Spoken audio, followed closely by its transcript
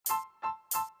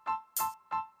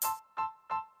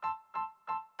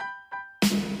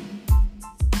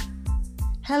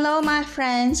Hello, my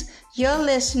friends. You're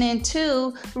listening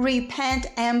to Repent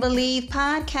and Believe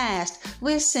podcast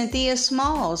with Cynthia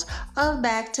Smalls of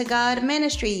Back to God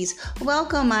Ministries.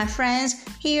 Welcome, my friends.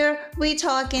 Here we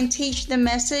talk and teach the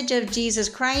message of Jesus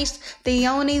Christ, the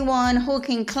only one who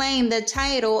can claim the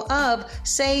title of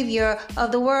Savior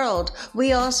of the world.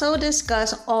 We also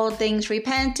discuss all things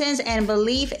repentance and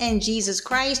belief in Jesus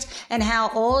Christ and how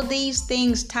all these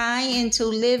things tie into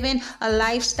living a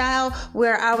lifestyle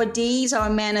where our deeds are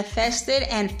manifested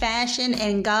and fashioned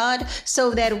in God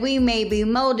so that we may be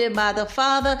molded by the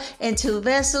Father into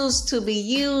vessels to be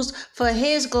used for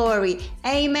His glory.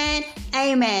 Amen.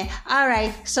 Amen. All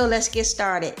right, so let's get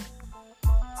started.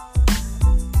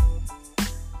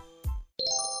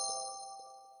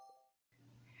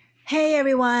 Hey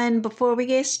everyone, before we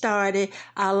get started,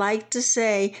 I'd like to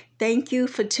say thank you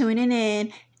for tuning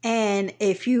in. And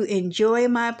if you enjoy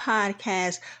my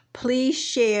podcast, please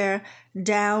share,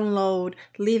 download,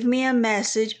 leave me a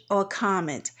message or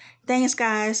comment. Thanks,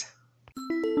 guys.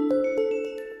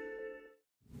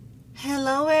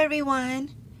 Hello, everyone.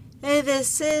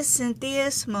 This is Cynthia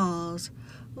Smalls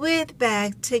with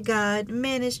Back to God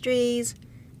Ministries.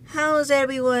 How's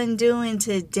everyone doing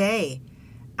today?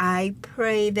 I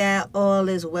pray that all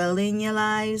is well in your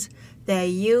lives, that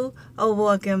you are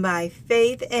walking by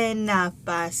faith and not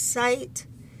by sight.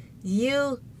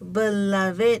 You,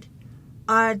 beloved,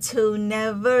 are to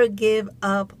never give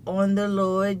up on the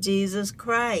Lord Jesus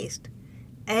Christ.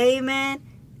 Amen.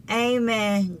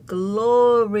 Amen.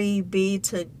 Glory be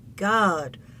to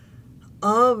God.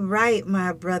 All right,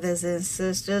 my brothers and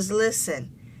sisters,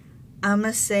 listen. I'm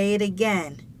going to say it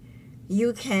again.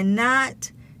 You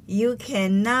can't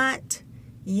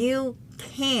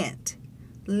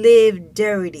live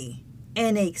dirty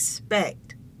and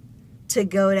expect to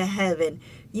go to heaven.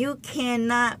 You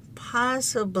cannot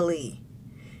possibly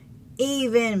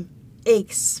even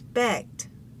expect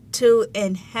to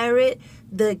inherit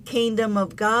the kingdom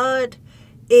of God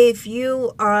if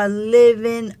you are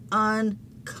living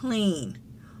unclean,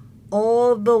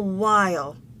 all the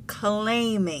while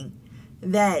claiming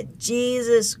that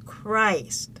Jesus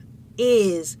Christ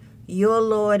is your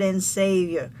Lord and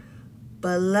Savior.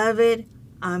 Beloved,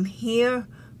 I'm here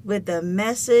with a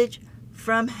message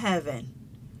from heaven.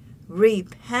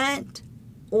 Repent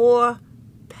or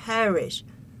perish.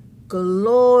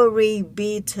 Glory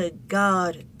be to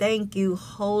God. Thank you,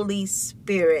 Holy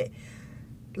Spirit.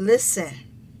 Listen,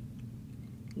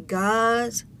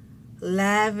 God's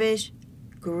lavish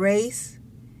grace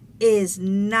is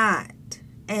not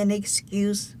an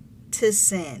excuse to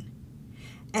sin.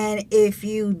 And if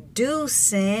you do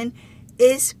sin,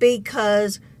 it's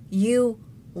because you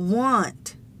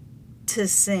want to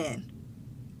sin.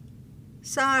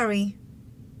 Sorry,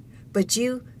 but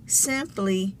you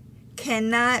simply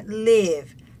cannot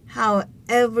live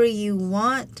however you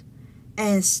want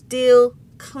and still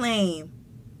claim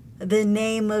the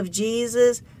name of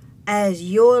Jesus as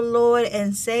your Lord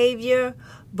and Savior,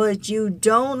 but you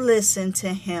don't listen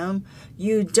to Him,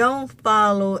 you don't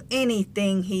follow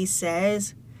anything He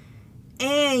says,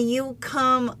 and you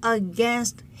come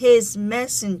against His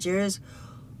messengers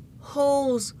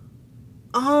whose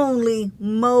only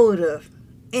motive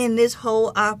in this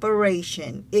whole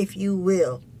operation, if you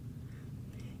will,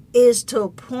 is to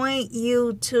point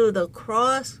you to the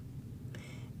cross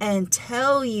and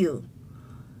tell you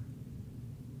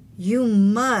you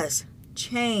must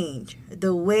change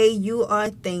the way you are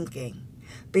thinking,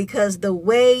 because the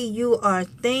way you are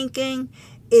thinking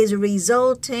is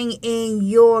resulting in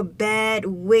your bad,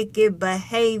 wicked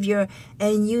behavior,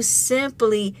 and you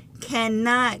simply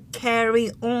cannot carry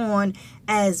on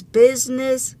as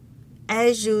business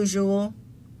as usual,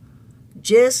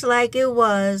 just like it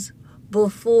was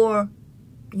before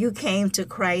you came to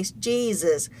Christ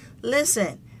Jesus.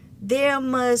 Listen, there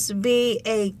must be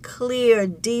a clear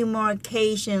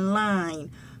demarcation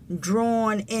line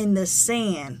drawn in the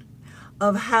sand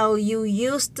of how you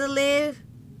used to live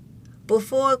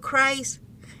before Christ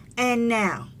and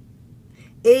now.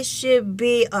 It should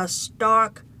be a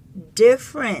stark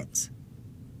difference.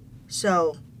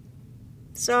 So,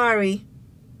 sorry,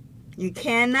 you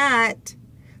cannot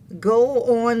go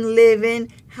on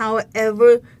living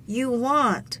however you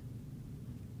want.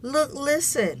 Look,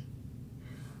 listen.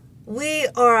 We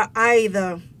are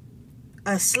either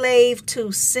a slave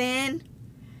to sin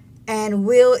and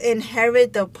will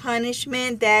inherit the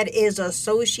punishment that is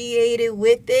associated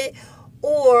with it,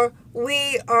 or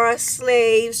we are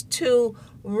slaves to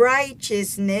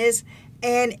righteousness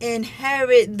and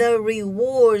inherit the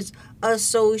rewards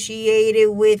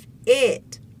associated with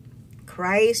it.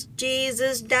 Christ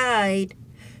Jesus died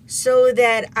so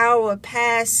that our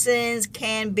past sins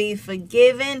can be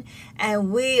forgiven and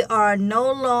we are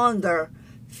no longer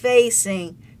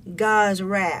facing God's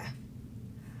wrath.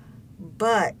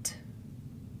 But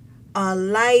a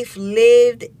life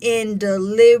lived in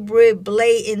deliberate,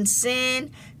 blatant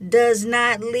sin does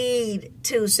not lead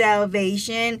to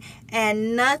salvation,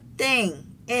 and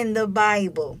nothing in the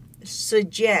Bible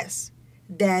suggests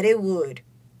that it would.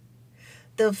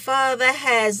 The Father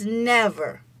has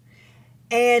never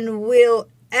and will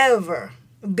ever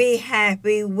be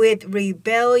happy with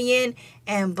rebellion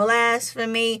and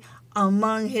blasphemy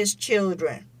among his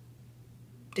children.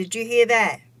 Did you hear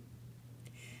that?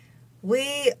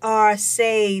 We are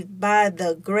saved by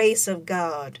the grace of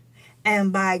God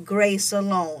and by grace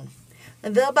alone.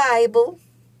 The Bible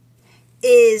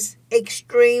is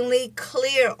extremely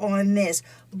clear on this,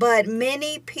 but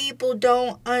many people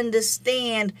don't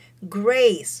understand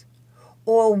grace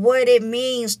or what it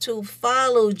means to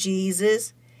follow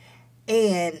Jesus,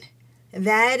 and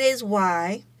that is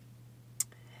why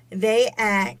they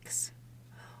ask,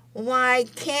 why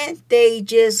can't they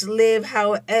just live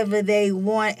however they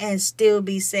want and still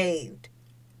be saved?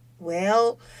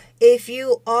 Well, if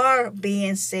you are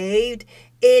being saved,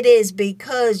 it is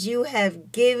because you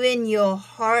have given your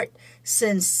heart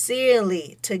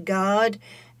sincerely to God,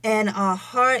 and a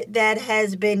heart that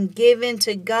has been given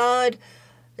to God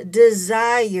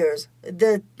desires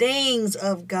the things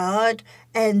of God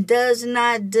and does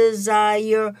not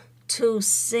desire to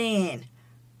sin.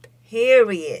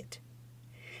 Period.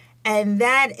 And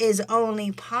that is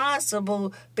only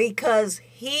possible because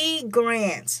he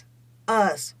grants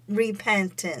us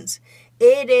repentance.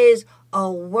 It is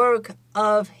a work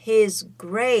of his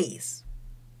grace.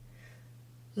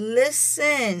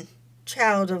 Listen,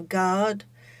 child of God,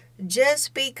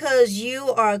 just because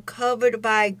you are covered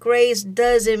by grace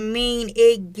doesn't mean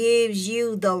it gives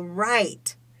you the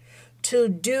right to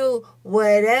do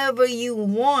whatever you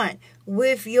want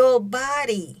with your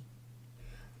body.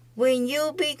 When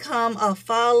you become a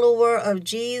follower of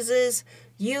Jesus,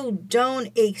 you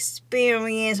don't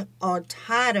experience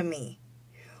autonomy,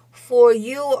 for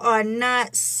you are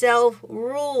not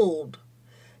self-ruled.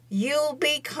 You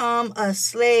become a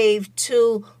slave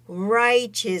to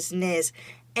righteousness.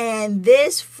 And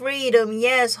this freedom,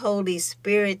 yes, Holy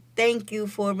Spirit, thank you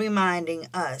for reminding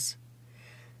us.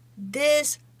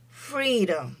 This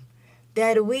freedom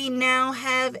that we now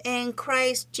have in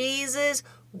Christ Jesus,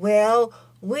 well,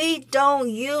 we don't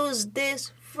use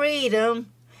this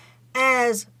freedom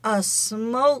as a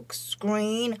smoke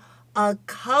screen, a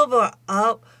cover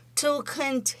up to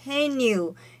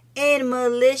continue in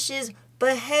malicious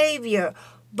behavior,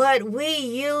 but we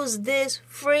use this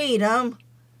freedom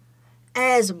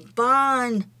as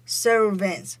bond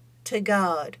servants to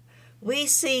God. We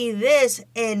see this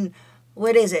in,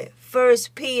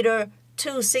 1 Peter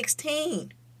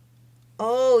 2:16.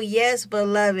 Oh, yes,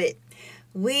 beloved.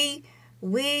 We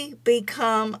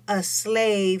become a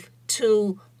slave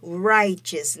to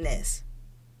righteousness.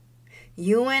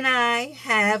 You and I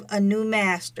have a new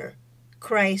master,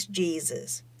 Christ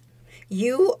Jesus.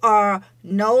 You are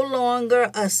no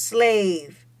longer a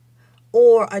slave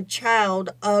or a child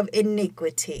of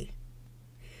iniquity.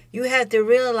 You have to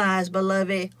realize,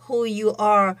 beloved, who you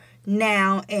are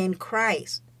now in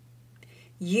Christ.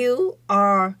 You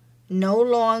are no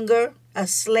longer a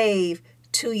slave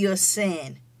to your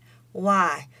sin.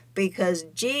 Why? Because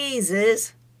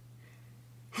Jesus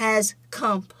has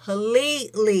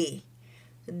completely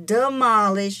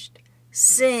demolished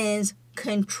sin's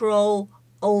control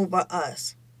over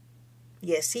us.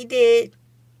 Yes, he did.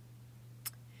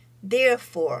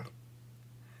 Therefore,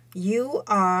 you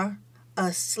are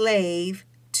a slave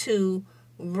to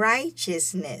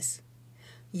righteousness.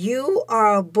 You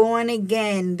are born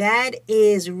again. That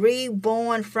is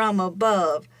reborn from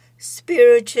above,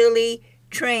 spiritually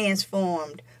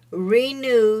transformed,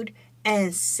 renewed,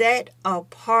 and set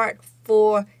apart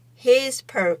for his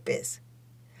purpose.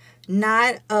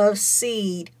 Not of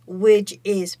seed which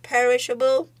is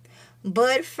perishable,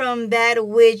 but from that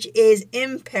which is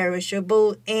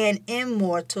imperishable and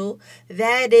immortal,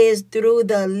 that is through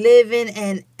the living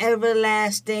and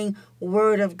everlasting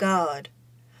Word of God,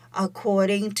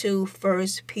 according to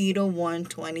 1 Peter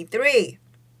 1:23.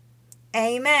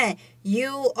 Amen.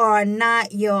 You are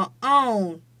not your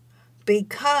own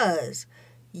because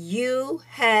you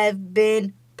have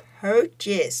been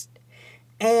purchased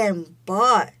and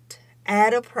bought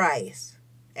at a price.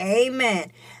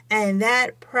 Amen. And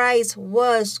that price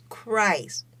was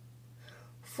Christ.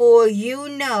 For you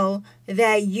know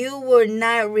that you were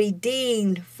not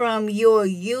redeemed from your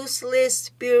useless,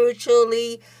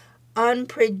 spiritually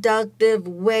unproductive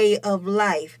way of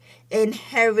life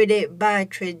inherited by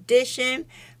tradition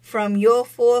from your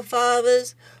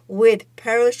forefathers with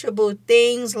perishable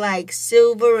things like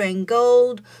silver and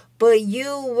gold, but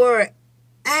you were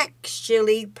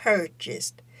actually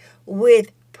purchased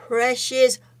with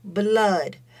precious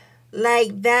blood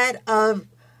like that of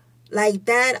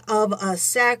a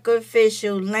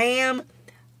sacrificial lamb,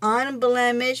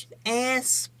 unblemished and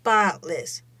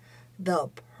spotless, the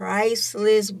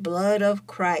priceless blood of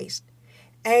Christ.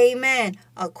 Amen.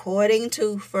 According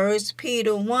to 1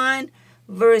 Peter 1,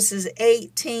 verses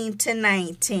 18 to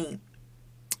 19.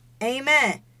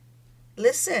 Amen.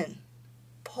 Listen,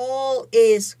 Paul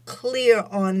is clear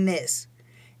on this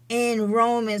in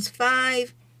Romans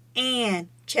 5 and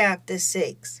chapter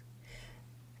 6.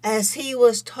 As he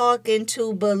was talking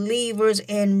to believers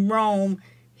in Rome,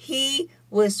 he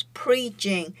was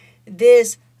preaching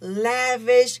this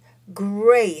lavish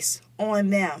grace on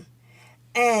them.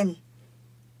 And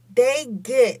they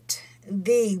get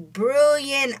the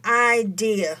brilliant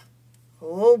idea,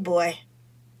 oh boy,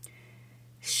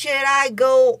 should I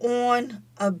go on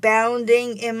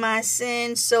abounding in my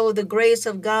sin so the grace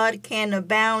of God can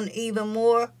abound even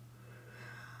more?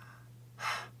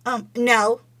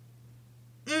 No.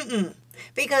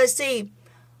 Because see,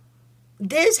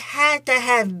 this had to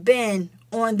have been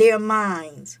on their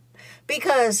minds.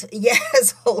 Because,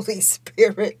 yes, Holy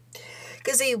Spirit.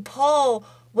 Because see, Paul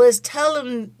was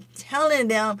telling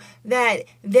them that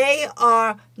they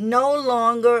are no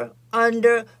longer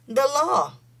under the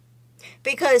law.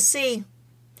 Because see,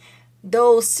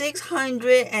 those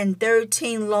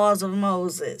 613 laws of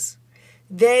Moses,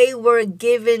 they were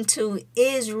given to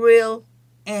Israel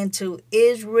and to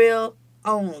Israel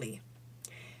only.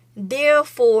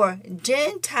 Therefore,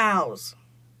 Gentiles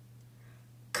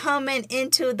coming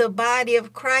into the body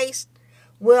of Christ,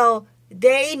 well,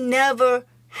 they never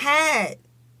had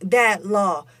that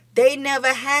law. They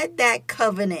never had that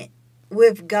covenant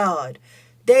with God.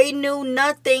 They knew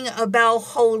nothing about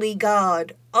holy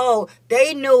God. Oh,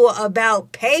 they knew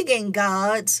about pagan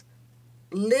gods,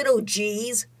 little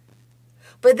g's,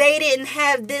 but they didn't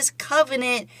have this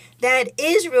covenant that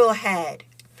Israel had.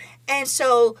 And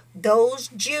so those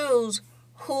Jews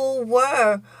who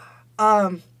were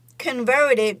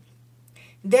converted,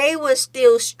 they were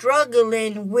still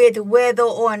struggling with whether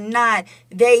or not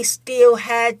they still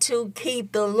had to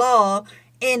keep the law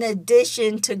in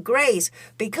addition to grace.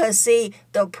 Because see,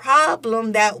 the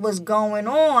problem that was going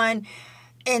on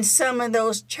in some of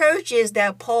those churches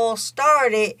that Paul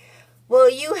started, well,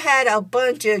 you had a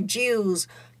bunch of Jews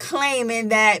claiming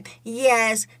that,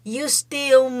 yes, you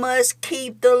still must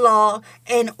keep the law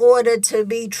in order to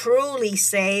be truly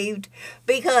saved.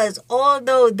 Because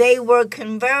although they were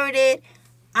converted,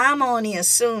 I'm only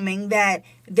assuming that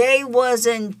they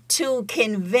wasn't too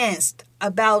convinced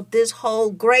about this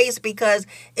whole grace because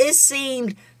it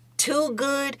seemed too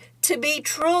good to be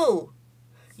true.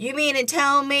 You mean to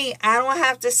tell me I don't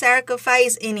have to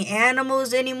sacrifice any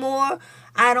animals anymore?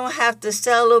 I don't have to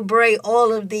celebrate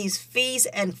all of these feasts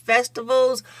and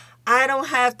festivals. I don't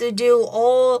have to do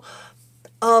all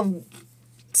of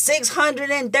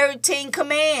 613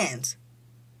 commands.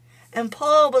 And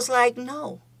Paul was like,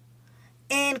 no.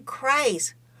 In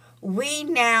Christ, we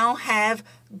now have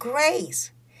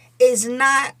grace. It's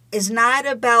not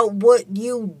about what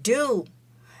you do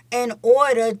in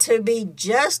order to be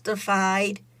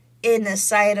justified in the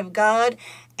sight of God.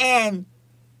 And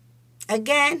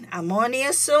again, I'm only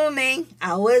assuming,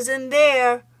 I wasn't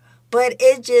there, but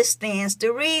it just stands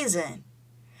to reason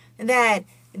that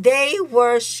they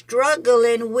were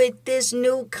struggling with this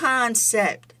new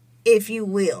concept, if you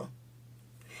will.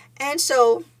 And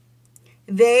so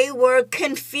they were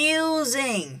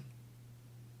confusing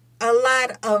a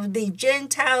lot of the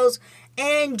Gentiles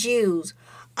and Jews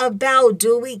about,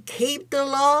 do we keep the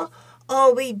law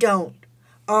or we don't?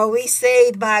 Are we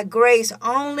saved by grace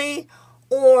only?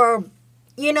 Or,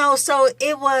 so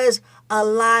it was a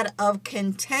lot of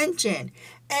contention.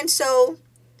 And so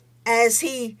as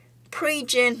he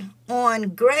preaching on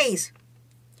grace,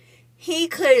 he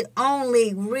could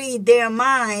only read their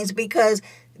minds because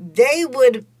they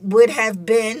would have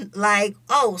been like,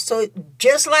 oh, so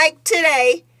just like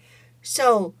today,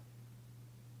 so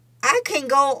I can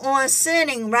go on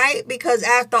sinning, right? Because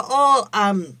after all,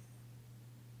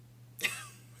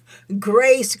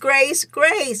 grace, grace,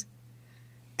 grace.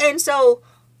 And so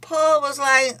Paul was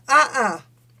like,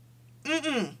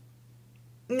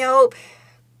 no,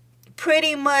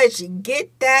 pretty much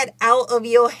get that out of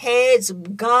your heads.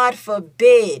 God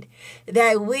forbid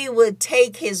that we would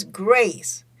take his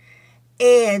grace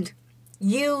and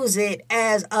use it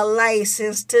as a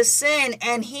license to sin.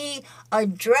 And he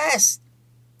address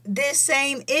this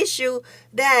same issue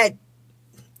that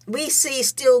we see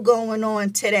still going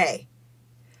on today.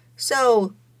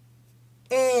 So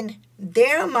in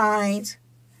their minds,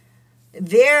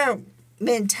 their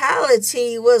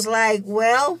mentality was like,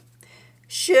 well,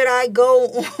 should I go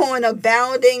on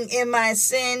abounding in my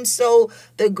sin so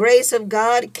the grace of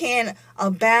God can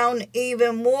abound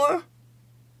even more?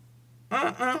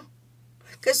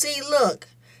 Because see, look,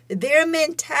 their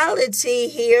mentality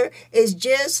here is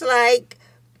just like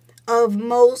of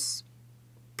most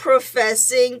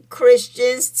professing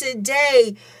Christians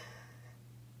today.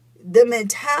 The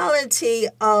mentality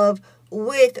of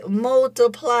with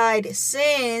multiplied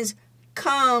sins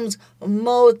comes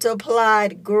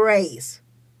multiplied grace.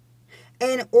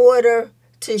 In order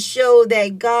to show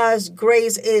that God's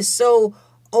grace is so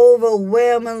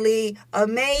overwhelmingly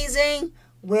amazing,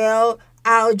 well,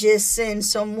 I'll just sin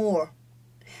some more.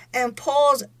 And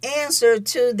Paul's answer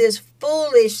to this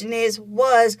foolishness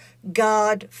was,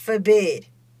 God forbid.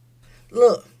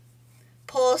 Look,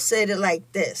 Paul said it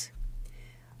like this.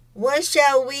 What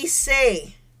shall we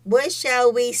say? What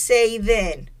shall we say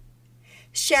then?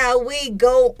 Shall we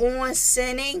go on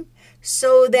sinning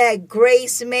so that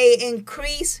grace may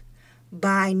increase?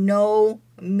 By no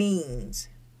means.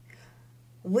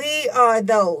 We are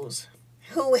those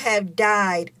who have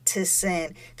died to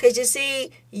sin. Because you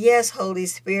see, yes, Holy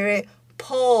Spirit,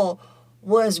 Paul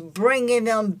was bringing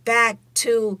them back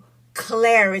to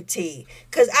clarity.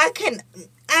 Because I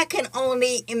can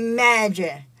only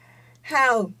imagine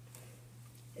how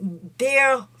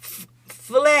their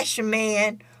flesh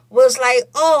man was like,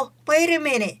 oh, wait a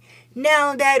minute.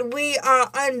 Now that we are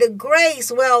under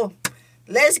grace, well,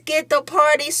 let's get the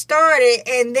party started.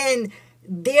 And then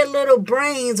their little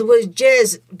brains was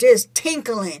just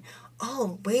tinkling.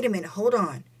 Oh, wait a minute. Hold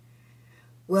on.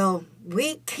 Well,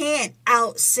 we can't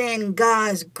out-sin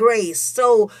God's grace.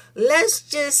 So let's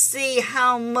just see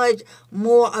how much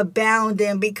more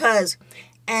abounding. Because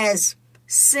as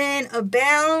sin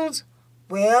abounds,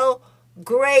 well,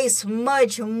 grace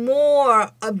much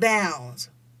more abounds.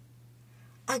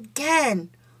 Again,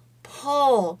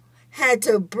 Paul had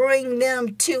to bring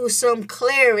them to some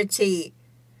clarity.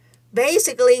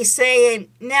 Basically saying,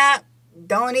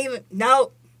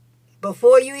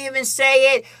 before you even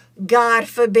say it, God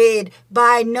forbid,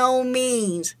 by no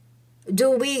means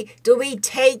do we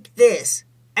take this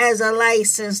as a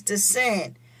license to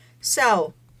sin.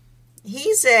 So,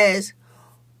 he says,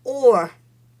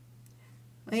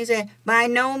 by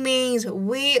no means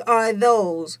we are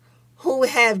those who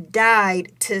have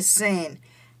died to sin.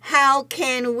 How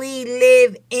can we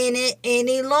live in it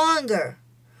any longer?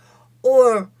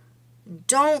 Or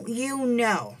don't you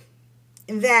know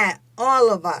that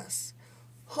all of us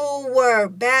who were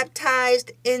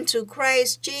baptized into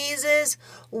Christ Jesus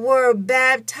were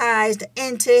baptized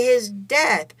into his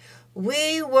death?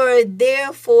 We were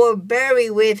therefore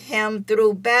buried with him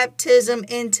through baptism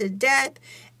into death,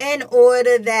 in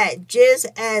order that just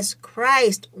as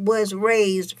Christ was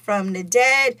raised from the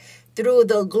dead through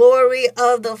the glory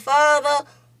of the Father,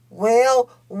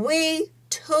 well, we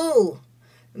too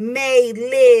may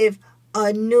live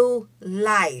a new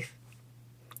life.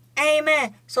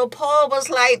 Amen. So Paul was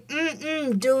like,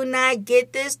 do not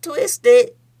get this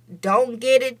twisted. Don't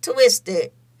get it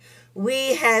twisted.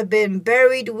 We have been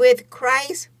buried with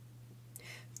Christ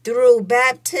through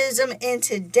baptism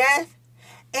into death,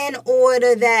 in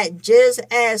order that just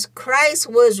as Christ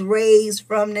was raised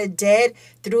from the dead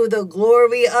through the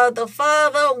glory of the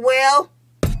Father, well,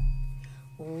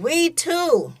 we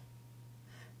too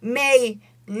may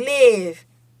live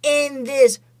in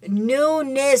this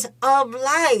newness of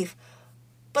life.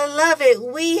 Beloved,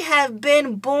 we have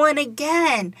been born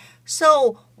again.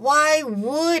 So why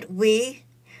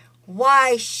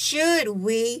should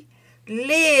we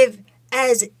live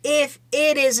as if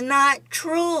it is not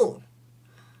true?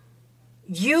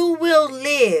 You will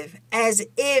live as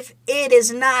if it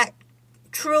is not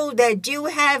true that you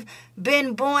have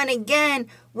been born again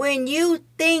when you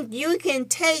think you can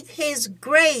take his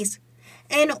grace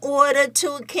in order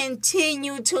to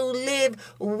continue to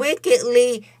live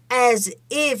wickedly as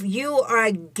if you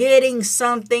are getting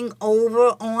something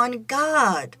over on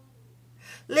God.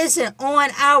 Listen, on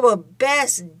our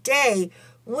best day,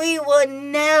 we will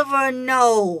never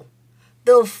know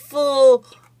the full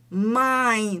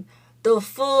mind, the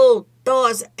full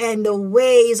thoughts and the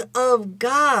ways of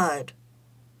God.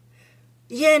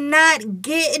 You're not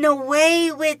getting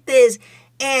away with this.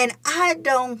 And I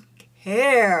don't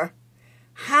care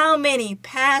how many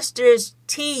pastors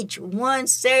teach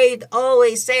once saved,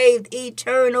 always saved,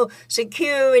 eternal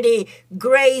security,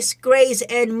 grace,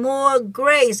 and more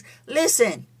grace.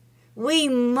 Listen, We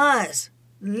must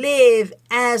live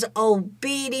as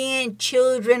obedient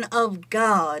children of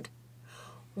God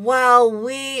while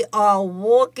we are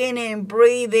walking and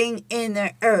breathing in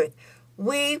the earth.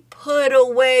 We put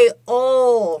away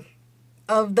all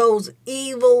of those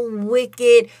evil,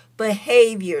 wicked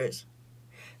behaviors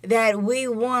that we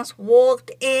once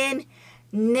walked in.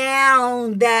 Now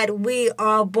that we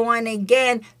are born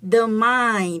again, the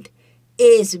mind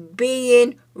is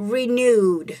being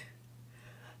renewed.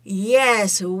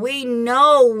 Yes, we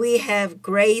know we have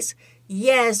grace.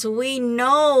 Yes, we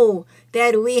know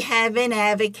that we have an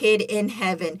advocate in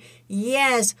heaven.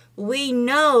 Yes, we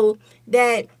know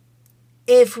that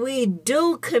if we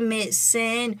do commit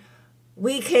sin,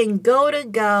 we can go to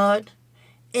God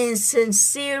in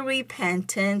sincere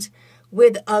repentance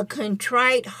with a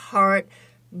contrite heart,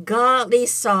 godly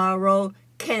sorrow,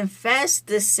 confess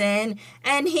the sin,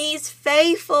 and He's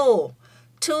faithful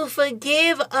to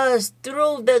forgive us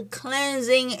through the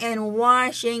cleansing and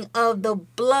washing of the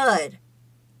blood.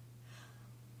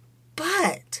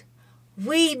 But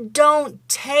we don't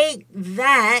take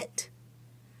that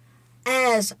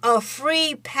as a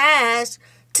free pass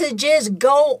to just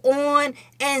go on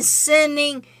and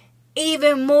sinning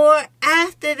even more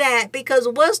after that. Because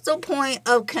what's the point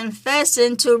of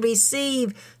confessing to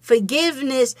receive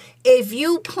forgiveness if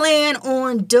you plan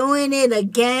on doing it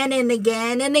again and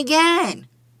again and again?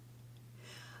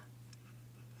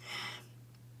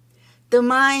 The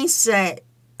mindset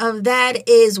of that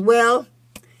is, well,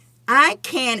 I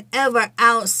can't ever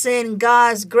out-sin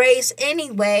God's grace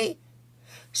anyway.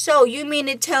 So you mean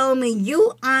to tell me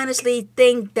you honestly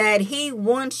think that He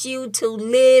wants you to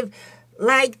live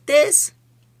like this?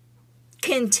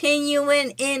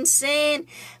 Continuing in sin?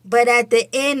 But at the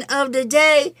end of the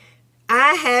day,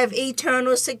 I have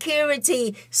eternal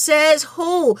security. Says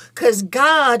who? Because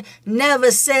God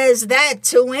never says that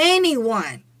to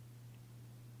anyone.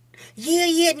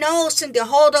 No, Cynthia,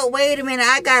 hold up, wait a minute.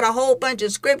 I got a whole bunch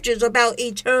of scriptures about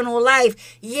eternal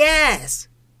life. Yes,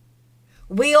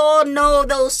 we all know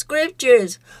those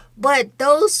scriptures, but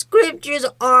those scriptures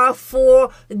are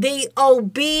for the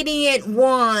obedient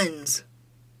ones.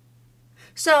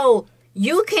 So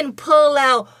you can pull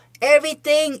out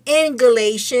everything in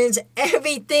Galatians,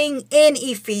 everything in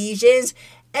Ephesians,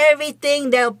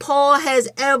 everything that Paul has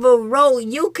ever wrote.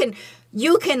 You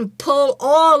can pull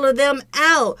all of them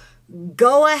out.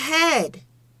 Go ahead.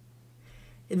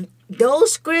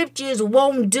 Those scriptures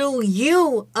won't do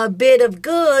you a bit of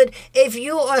good if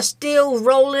you are still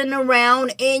rolling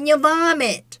around in your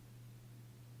vomit.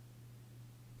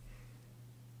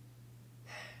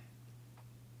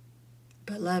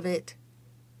 Beloved,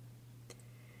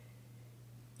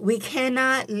 we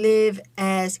cannot live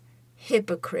as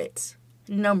hypocrites.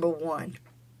 Number one,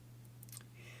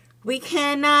 we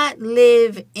cannot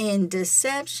live in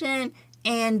deception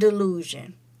and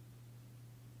delusion,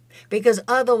 because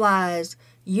otherwise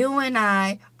you and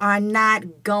I are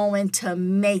not going to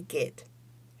make it.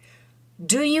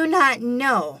 Do you not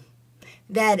know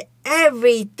that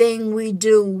everything we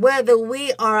do, whether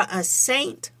we are a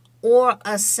saint or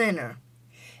a sinner,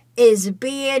 is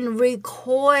being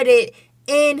recorded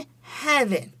in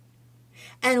heaven?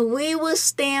 And we will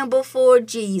stand before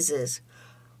Jesus,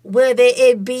 whether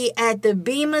it be at the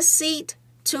bema seat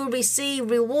to receive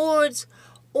rewards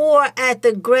or at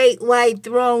the great white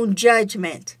throne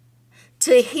judgment,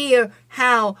 to hear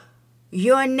how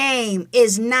your name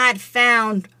is not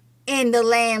found in the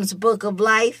Lamb's book of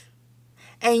life,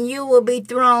 and you will be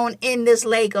thrown in this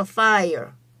lake of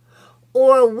fire.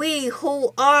 Or we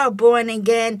who are born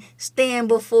again stand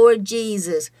before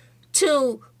Jesus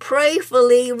to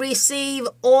prayerfully receive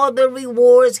all the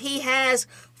rewards He has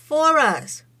for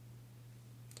us.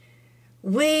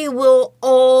 We will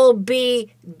all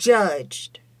be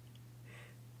judged.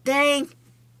 Thank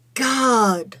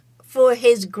God for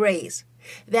His grace,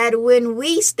 that when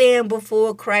we stand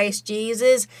before Christ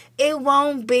Jesus, it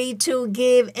won't be to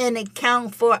give an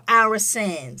account for our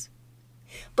sins.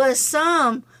 But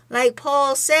some, like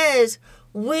Paul says,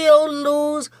 will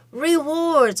lose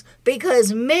rewards,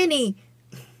 because many,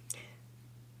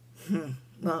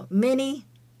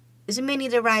 is many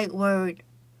the right word?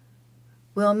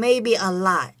 Well, maybe a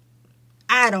lot.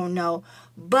 I don't know.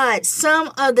 But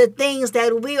some of the things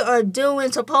that we are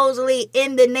doing supposedly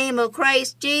in the name of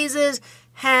Christ Jesus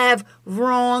have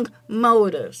wrong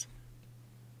motives.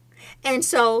 And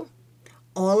so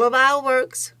all of our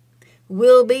works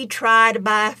will be tried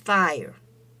by fire.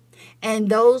 And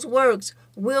those works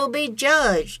will be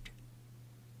judged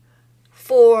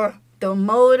for the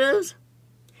motives,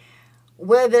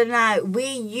 whether or not we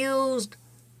used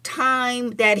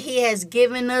time that He has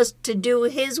given us to do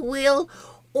His will,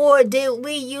 Or did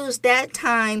we use that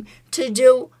time to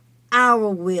do our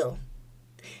will?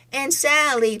 And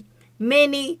sadly,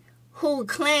 many who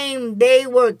claim they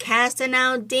were casting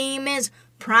out demons,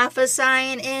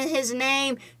 prophesying in his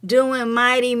name, doing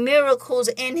mighty miracles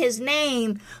in his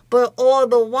name, but all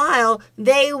the while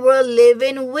they were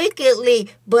living wickedly.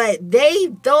 But they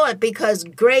thought because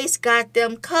grace got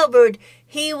them covered,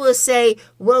 he will say,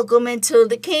 welcome into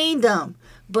the kingdom.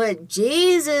 But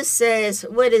Jesus says,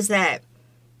 what is that?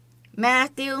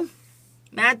 Matthew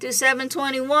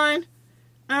 7:21.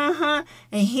 And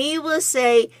he will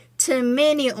say to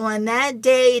many on that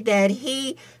day that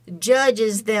he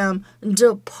judges them,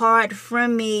 depart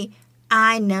from me,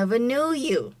 I never knew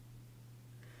you.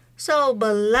 So,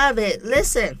 beloved,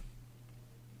 listen,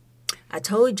 I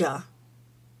told y'all,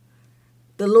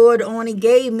 the Lord only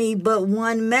gave me but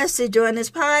one message on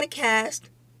this podcast.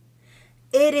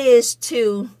 It is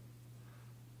to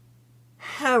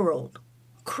herald,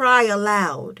 cry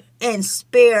aloud, and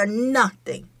spare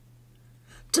nothing,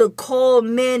 to call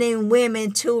men and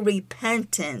women to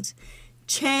repentance.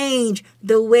 Change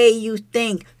the way you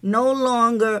think. No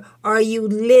longer are you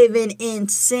living in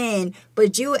sin,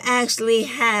 but you actually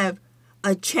have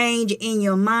a change in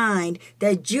your mind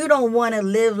that you don't want to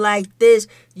live like this.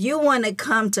 You want to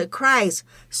come to Christ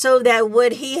so that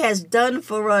what he has done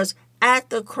for us at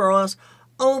the cross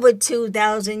over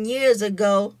 2,000 years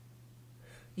ago,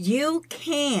 you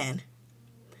can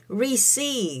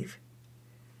receive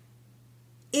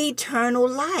eternal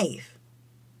life.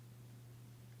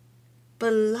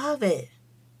 Beloved,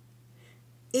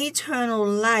 eternal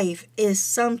life is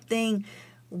something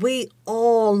we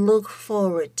all look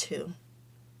forward to.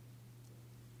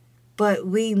 But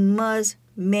we must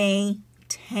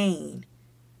maintain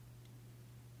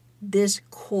this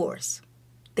course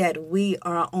that we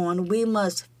are on. We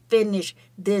must finish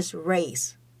this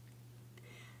race.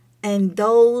 And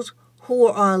those who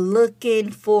are looking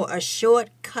for a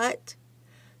shortcut,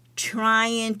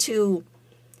 trying to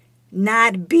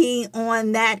not be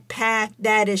on that path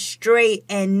that is straight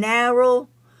and narrow,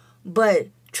 but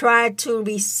try to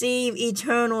receive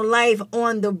eternal life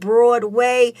on the broad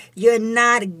way, you're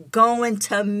not going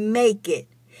to make it.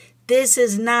 This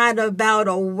is not about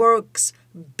a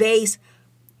works-based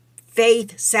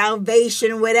faith,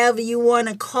 salvation, whatever you want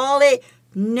to call it.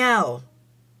 No.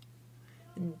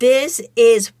 This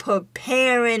is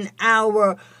preparing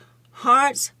our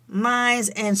hearts, minds,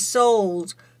 and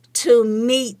souls to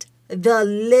meet the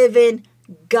living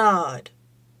God.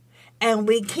 And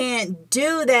we can't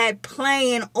do that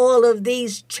playing all of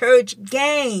these church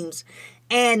games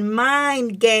and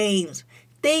mind games,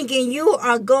 thinking you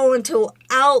are going to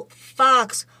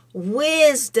outfox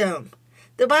wisdom.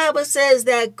 The Bible says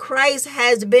that Christ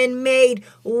has been made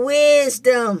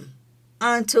wisdom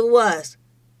unto us.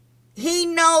 He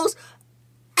knows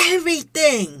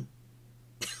everything.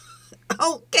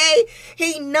 Okay?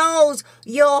 He knows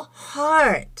your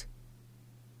heart.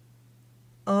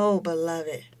 Oh,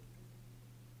 beloved,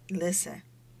 listen.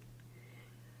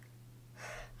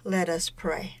 Let us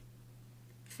pray.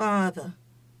 Father,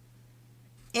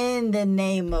 in the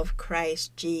name of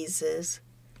Christ Jesus,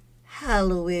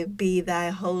 hallowed be thy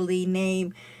holy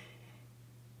name.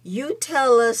 You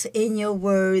tell us in your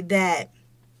word that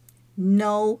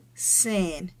no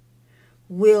sin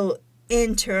will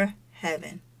enter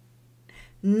heaven.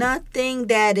 Nothing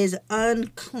that is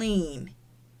unclean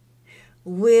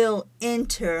will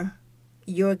enter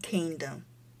your kingdom.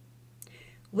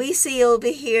 We see over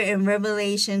here in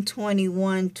Revelation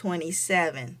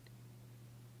 21:27,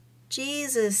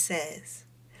 Jesus says,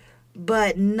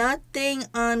 but nothing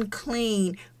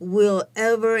unclean will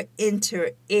ever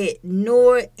enter it,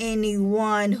 nor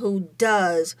anyone who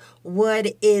does what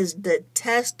is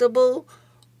detestable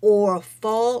or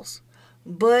false,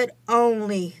 but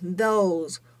only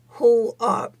those who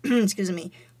are,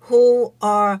 who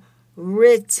are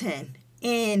written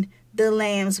in the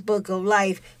Lamb's Book of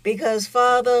Life. Because,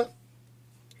 Father,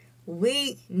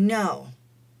 we know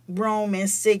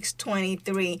Romans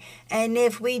 6:23, and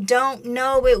if we don't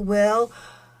know it well,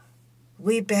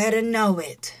 we better know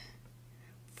it.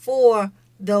 For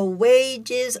the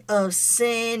wages of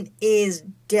sin is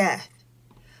death,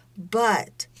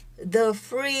 but the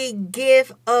free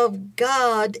gift of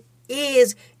God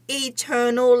is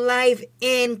eternal life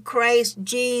in Christ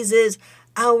Jesus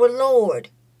our Lord.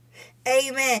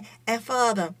 Amen. And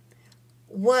Father,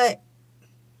 what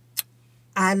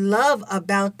I love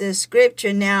about this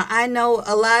scripture, now I know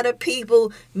a lot of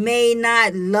people may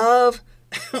not love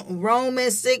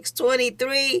Romans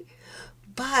 6:23,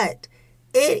 but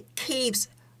it keeps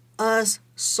us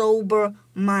sober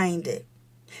minded.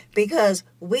 because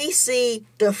we see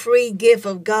the free gift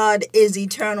of God is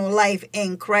eternal life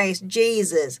in Christ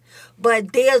Jesus.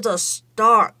 But there's a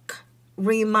stark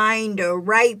reminder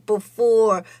right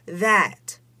before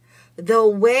that. The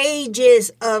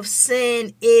wages of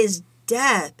sin is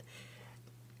death,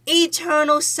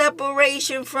 eternal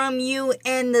separation from you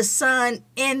and the Son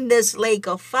in this lake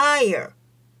of fire.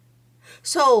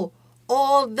 So,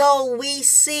 although we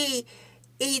see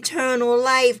eternal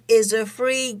life is a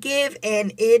free gift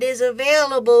and it is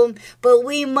available, but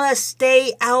we must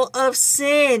stay out of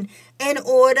sin in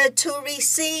order to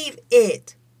receive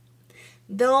it.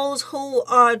 Those who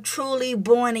are truly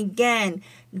born again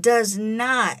does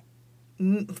not,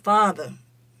 Father,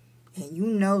 and you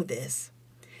know this,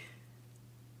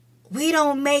 we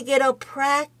don't make it a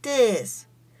practice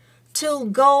to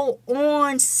go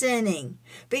on sinning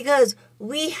because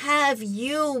we have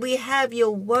you, we have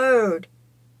your word.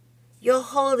 Your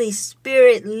Holy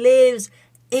Spirit lives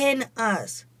in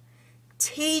us,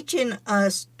 teaching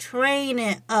us,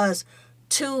 training us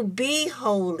to be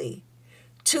holy,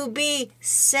 to be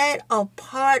set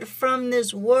apart from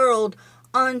this world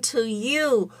unto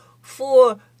you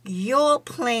for your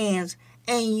plans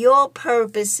and your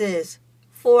purposes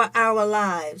for our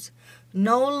lives.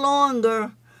 No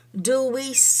longer do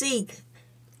we seek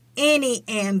any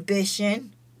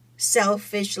ambition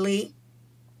selfishly.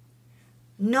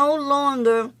 No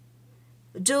longer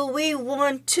do we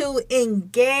want to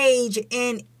engage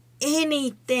in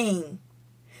anything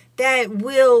that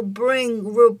will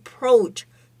bring reproach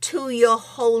to your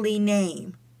holy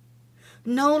name.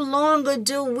 No longer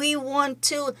do we want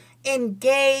to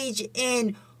engage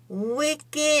in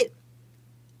wicked,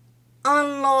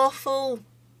 unlawful,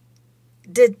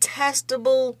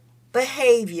 detestable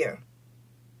behavior.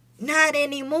 Not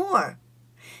anymore.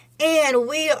 And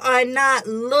we are not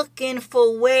looking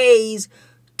for ways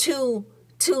to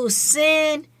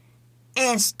sin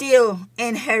and still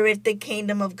inherit the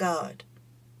kingdom of God.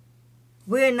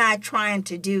 We're not trying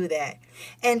to do that.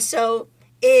 And so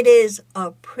it is a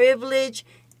privilege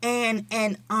and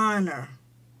an honor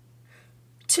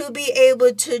to be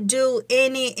able to do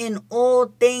any and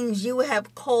all things you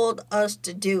have called us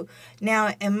to do.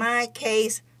 Now, in my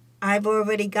case, I've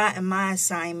already gotten my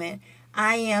assignment.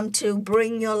 I am to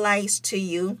bring your lights to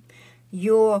you,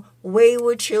 your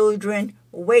wayward children,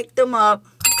 wake them up.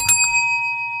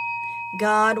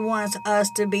 God wants us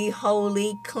to be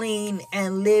holy, clean,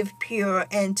 and live pure,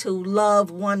 and to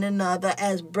love one another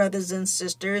as brothers and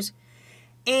sisters,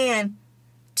 and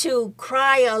to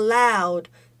cry aloud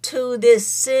to this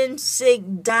sin-sick,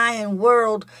 dying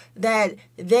world that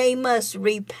they must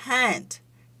repent,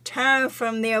 turn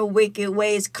from their wicked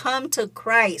ways, come to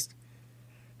Christ,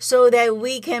 so that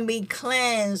we can be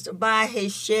cleansed by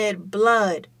his shed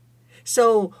blood,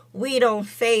 so we don't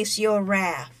face your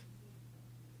wrath.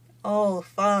 Oh,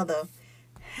 Father,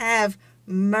 have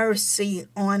mercy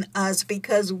on us,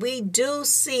 because we do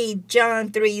see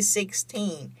John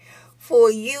 3:16.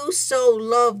 For you so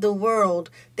loved the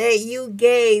world that you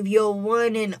gave your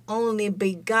one and only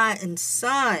begotten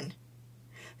Son,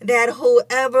 that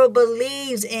whoever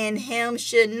believes in him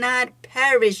should not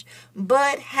perish,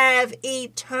 but have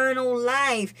eternal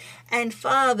life. And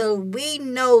Father, we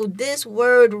know this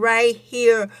word right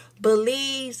here,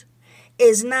 believes,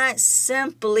 is not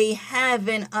simply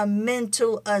having a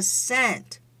mental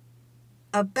assent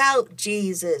about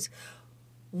Jesus.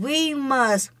 We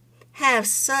must have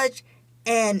such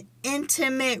an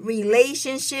intimate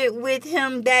relationship with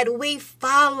him that we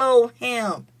follow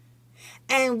him.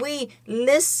 And we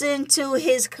listen to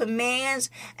his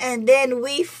commands, and then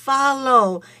we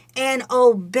follow and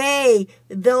obey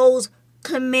those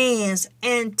commands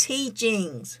and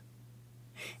teachings.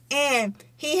 And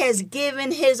he has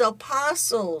given his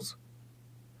apostles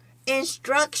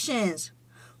instructions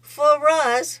for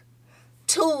us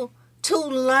to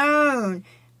learn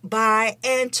by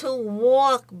and to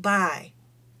walk by.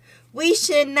 We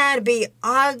should not be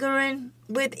arguing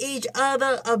with each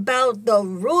other about the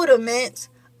rudiments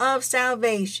of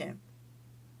salvation.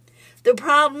 The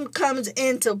problem comes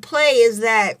into play is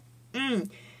that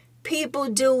people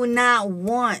do not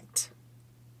want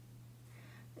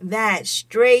that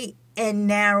straight and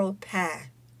narrow path.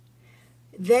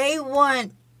 They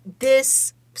want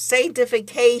this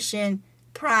sanctification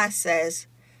process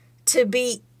to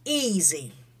be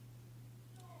easy.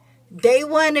 They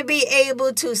want to be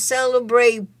able to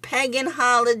celebrate pagan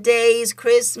holidays,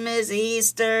 Christmas,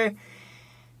 Easter,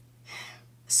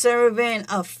 serving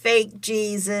a fake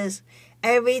Jesus.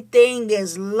 Everything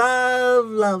is love,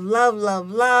 love, love, love,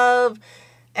 love.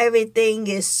 Everything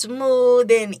is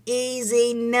smooth and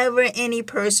easy. Never any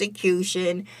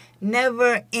persecution.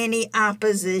 Never any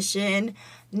opposition.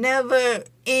 never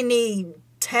any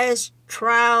tests,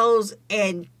 trials,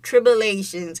 and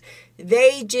tribulations.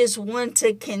 They just want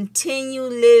to continue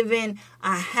living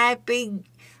a happy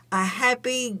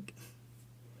life.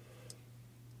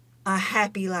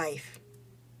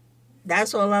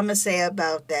 That's all I'm going to say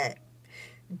about that.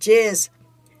 Just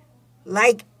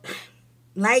like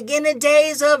in the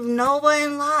days of Noah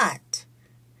and Lot,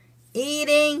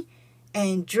 eating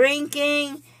and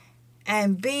drinking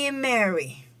and being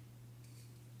merry,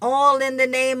 all in the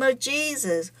name of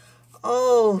Jesus.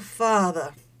 Oh,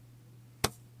 Father.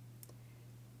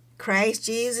 Christ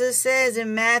Jesus says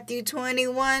in Matthew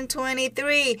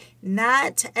 21:23,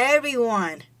 not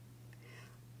everyone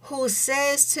who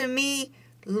says to me,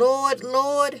 Lord,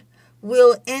 Lord,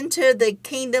 will enter the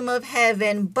kingdom of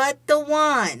heaven, but the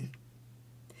one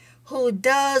who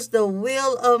does the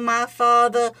will of my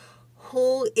Father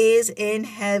who is in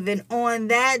heaven. On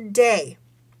that day,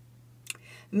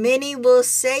 many will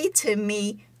say to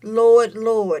me, Lord,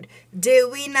 Lord,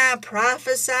 did we not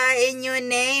prophesy in your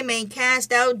name and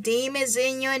cast out demons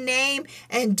in your name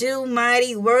and do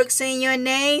mighty works in your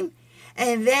name?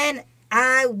 And then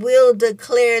I will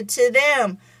declare to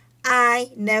them,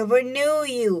 I never knew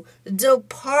you.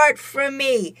 Depart from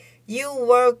me, you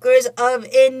workers of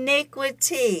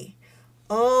iniquity.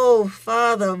 Oh,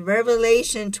 Father,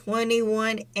 Revelation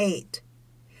 21:8.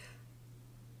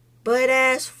 But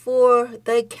as for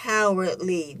the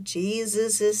cowardly,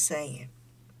 Jesus is saying,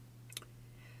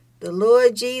 the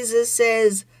Lord Jesus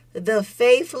says, the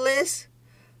faithless,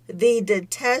 the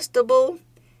detestable,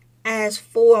 as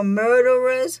for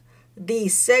murderers, the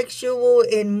sexual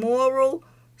immoral,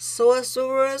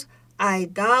 sorcerers,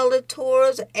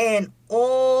 idolaters, and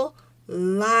all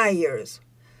liars.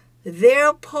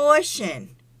 Their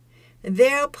portion,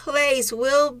 their place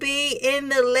will be in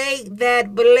the lake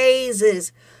that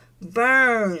blazes,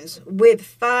 burns with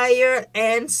fire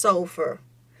and sulfur,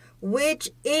 which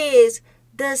is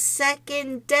the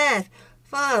second death.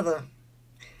 Father,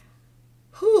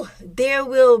 there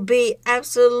will be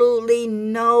absolutely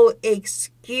no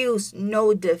excuse,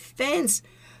 no defense,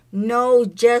 no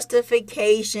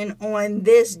justification on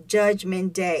this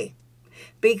judgment day,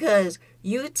 because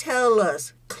you tell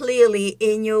us clearly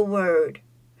in your word,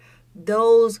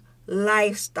 those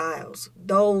lifestyles,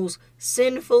 those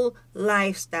sinful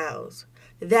lifestyles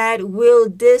that will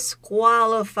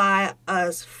disqualify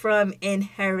us from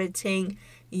inheriting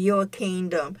your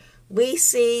kingdom. We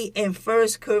see in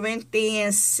 1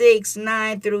 Corinthians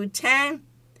 6:9-10,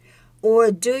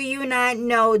 or do you not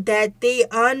know that the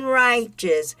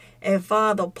unrighteous, and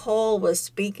Father Paul was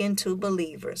speaking to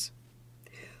believers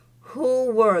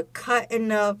who were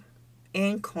cutting up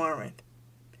in Corinth.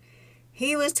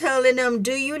 He was telling them,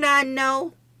 do you not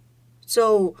know?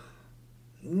 So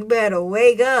you better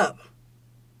wake up.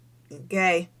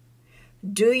 Okay?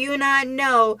 Do you not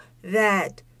know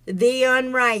that the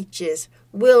unrighteous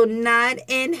will not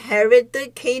inherit the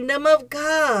kingdom of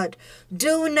God?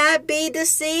 Do not be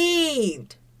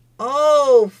deceived.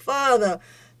 Oh, Father,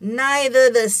 neither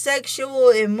the sexual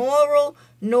immoral,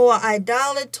 nor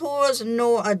idolaters,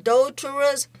 nor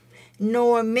adulterers,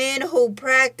 nor men who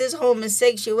practice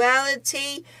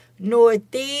homosexuality, nor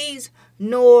thieves,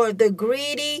 nor the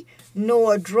greedy,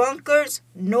 nor drunkards,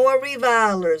 nor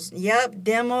revilers. Yep,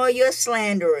 them are your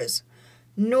slanderers.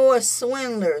 Nor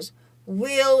swindlers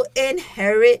will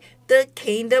inherit the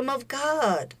kingdom of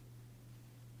God.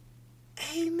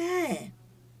 Amen.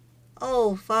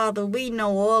 Oh, Father, we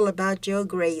know all about your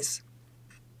grace.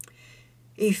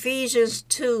 Ephesians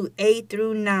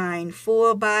 2:8-9,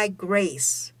 for by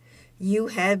grace you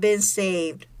have been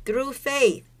saved through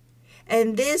faith,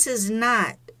 and this is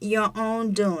not your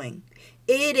own doing.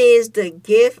 It is the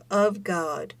gift of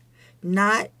God,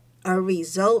 not a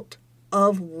result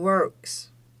of works,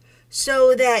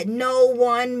 so that no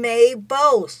one may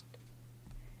boast.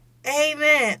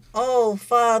 Amen. Oh,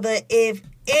 Father, if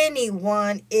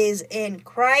anyone is in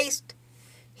Christ,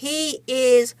 he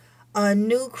is a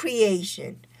new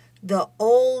creation. The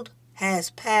old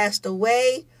has passed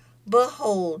away.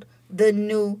 Behold, the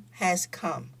new has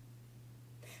come.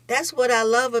 That's what I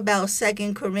love about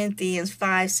 2 Corinthians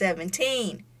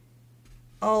 5:17.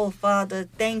 Oh, Father,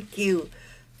 thank you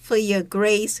for your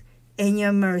grace and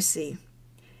your mercy.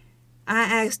 I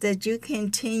ask that you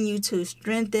continue to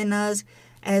strengthen us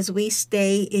as we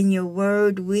stay in your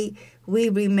word. We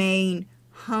remain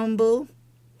humble,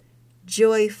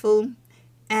 joyful,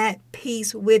 at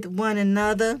peace with one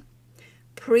another,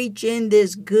 preaching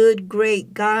this good,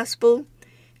 great gospel,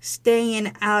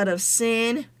 staying out of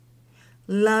sin,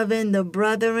 loving the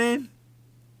brethren,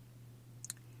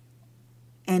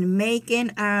 and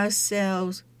making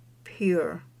ourselves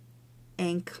pure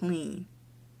and clean.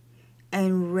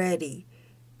 and ready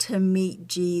to meet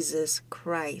Jesus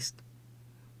Christ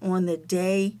on the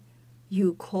day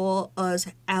you call us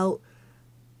out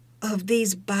of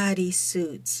these body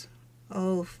suits.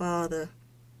 Oh, Father,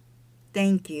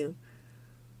 thank you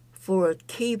for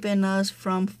keeping us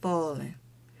from falling.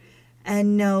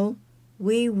 And no,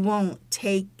 we won't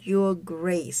take your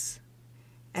grace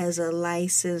as a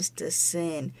license to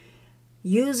sin,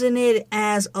 using it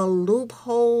as a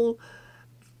loophole,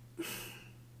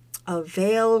 a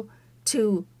veil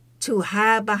to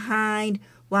hide behind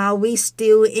while we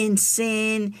still in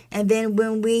sin. And then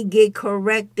when we get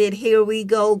corrected, here we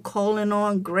go calling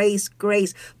on grace.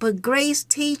 But grace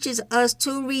teaches us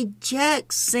to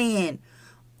reject sin,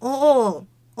 all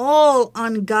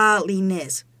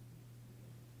ungodliness,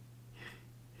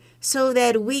 so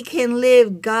that we can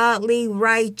live godly,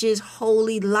 righteous,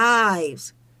 holy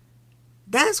lives.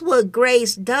 That's what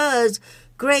grace does.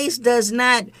 Grace does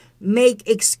not make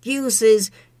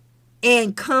excuses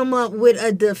and come up with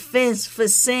a defense for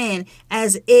sin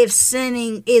as if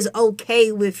sinning is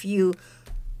okay with you.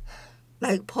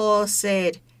 Like Paul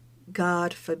said,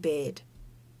 God forbid.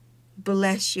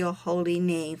 Bless your holy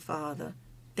name, Father.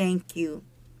 Thank you.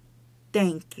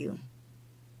 Thank you.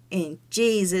 In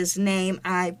Jesus' name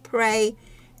I pray.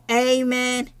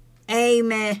 Amen.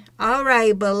 Amen. All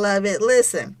right, beloved,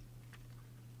 listen.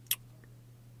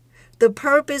 The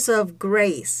purpose of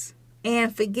grace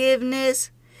and forgiveness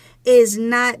is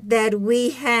not that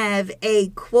we have a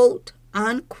quote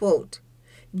unquote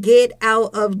get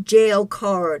out of jail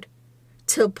card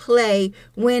to play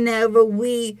whenever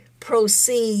we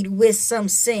proceed with some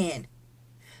sin.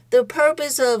 The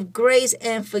purpose of grace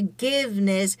and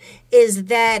forgiveness is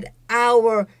that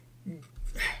our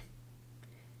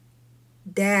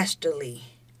dastardly,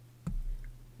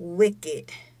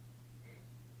 wicked,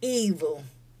 evil,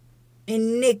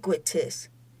 iniquitous,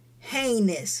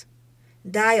 heinous,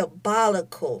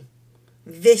 diabolical,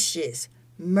 vicious,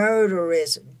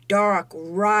 murderous, dark,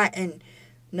 rotten,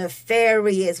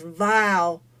 nefarious,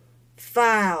 vile,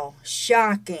 foul,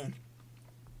 shocking,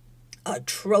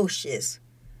 atrocious,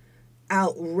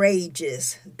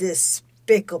 outrageous,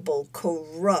 despicable,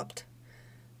 corrupt,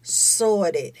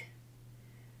 sordid,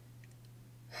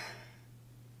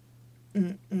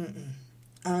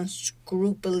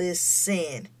 unscrupulous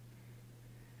sin.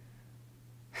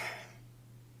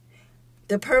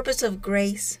 The purpose of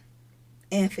grace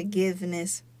and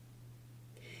forgiveness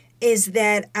is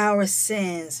that our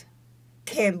sins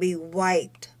can be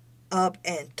wiped up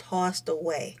and tossed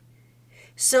away,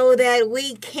 so that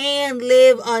we can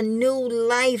live a new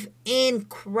life in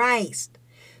Christ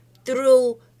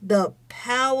through the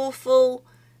powerful,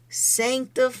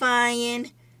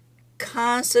 sanctifying,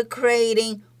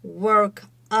 consecrating work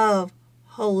of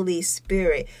Holy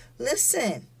Spirit.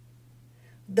 Listen,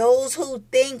 those who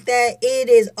think that it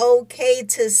is okay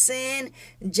to sin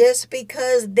just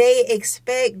because they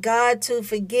expect God to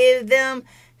forgive them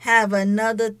have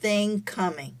another thing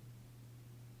coming.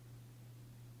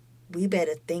 We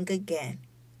better think again.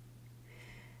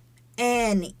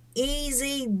 An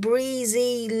easy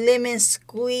breezy, lemon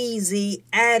squeezy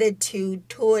attitude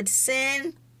towards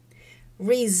sin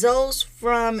results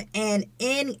from an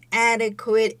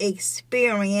inadequate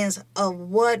experience of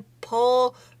what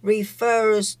Paul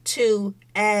refers to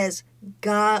as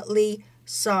godly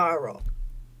sorrow.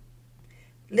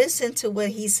 Listen to what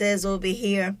he says over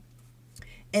here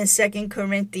in 2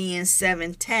 Corinthians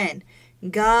 7:10.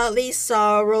 Godly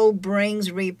sorrow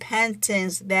brings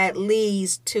repentance that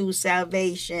leads to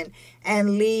salvation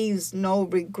and leaves no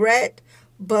regret,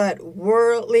 but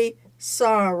worldly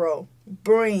sorrow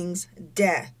brings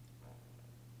death.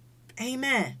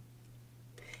 Amen.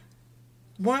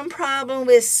 One problem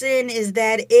with sin is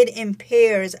that it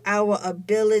impairs our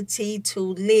ability to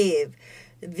live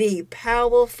the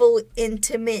powerful,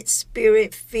 intimate,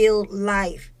 spirit-filled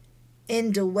life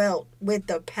indwelt with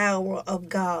the power of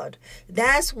God.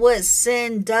 That's what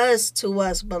sin does to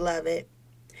us, beloved.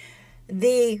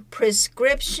 The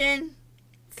prescription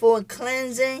for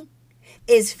cleansing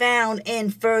is found in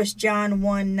 1 John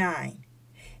 1:9.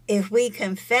 If we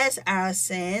confess our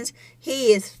sins,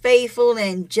 he is faithful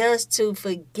and just to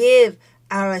forgive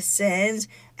our sins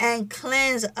and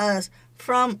cleanse us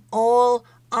from all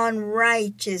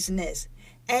unrighteousness.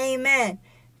 Amen.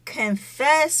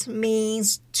 Confess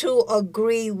means to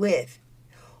agree with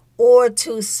or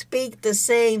to speak the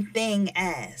same thing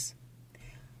as.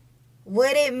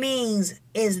 What it means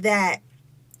is that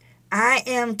I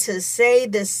am to say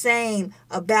the same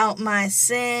about my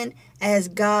sin as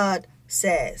God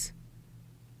says.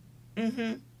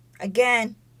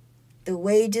 Again, the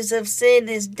wages of sin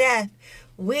is death.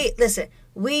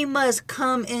 We must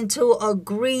come into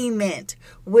agreement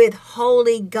with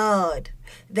Holy God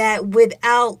that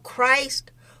without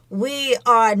Christ, we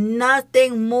are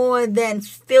nothing more than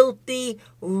filthy,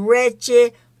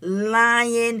 wretched,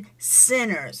 lying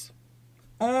sinners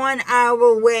on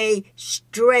our way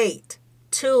straight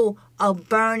to a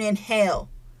burning hell,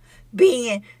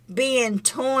 being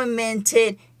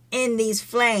tormented in these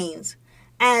flames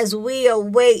as we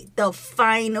await the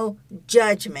final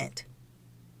judgment.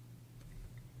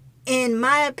 In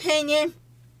my opinion,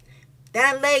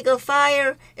 that lake of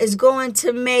fire is going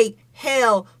to make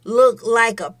hell look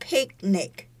like a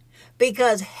picnic,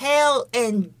 because hell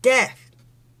and death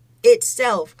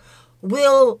itself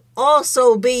will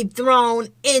also be thrown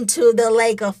into the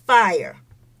lake of fire.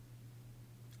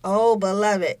 Oh,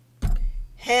 beloved,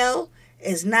 hell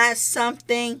is not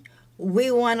something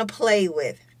we want to play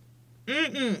with.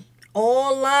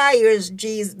 All liars,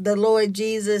 the Lord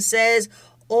Jesus says,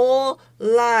 all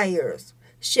liars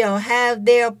shall have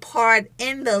their part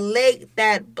in the lake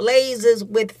that blazes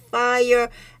with fire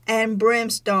and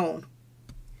brimstone.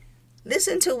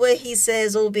 Listen to what he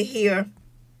says over here.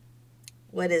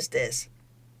 What is this?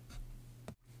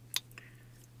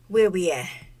 Where we at?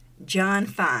 John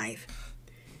 5.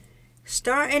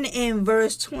 Starting in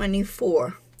verse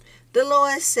 24. The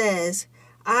Lord says,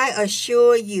 I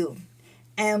assure you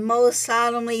and most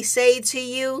solemnly say to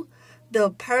you, the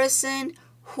person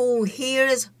who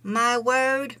hears my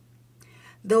word,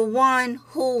 the one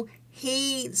who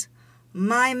heeds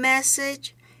my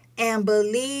message and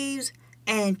believes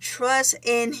and trusts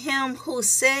in him who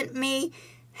sent me,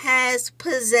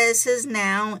 possesses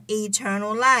now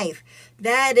eternal life.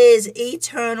 That is,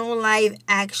 eternal life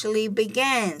actually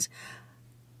begins.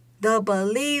 The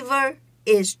believer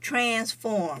is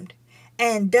transformed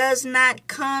and does not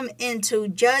come into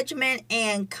judgment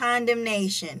and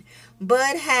condemnation,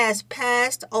 but has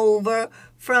passed over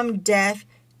from death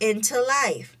into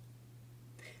life.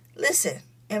 Listen,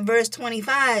 in verse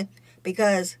 25,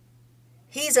 because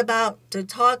he's about to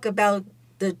talk about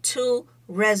the two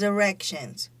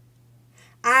resurrections.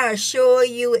 I assure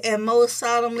you and most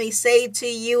solemnly say to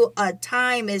you, a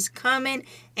time is coming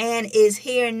and is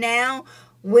here now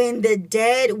when the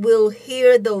dead will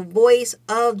hear the voice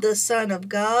of the Son of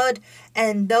God,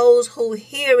 and those who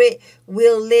hear it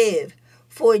will live.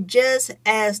 For just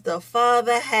as the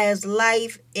Father has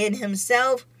life in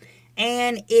himself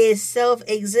and is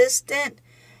self-existent,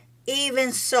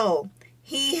 even so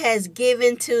he has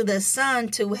given to the Son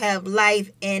to have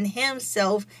life in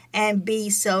himself and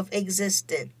be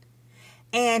self-existent.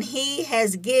 And he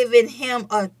has given him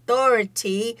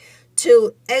authority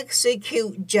to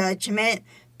execute judgment,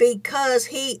 because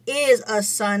he is a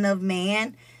Son of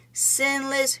Man,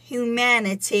 sinless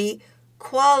humanity,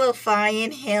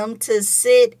 qualifying him to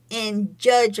sit in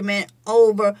judgment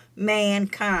over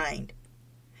mankind.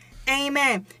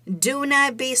 Amen. Do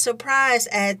not be surprised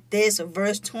at this.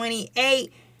 Verse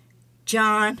 28,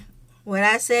 John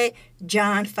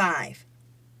 5.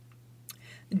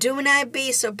 Do not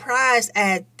be surprised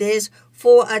at this,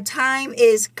 for a time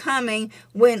is coming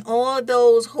when all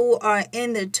those who are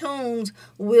in the tombs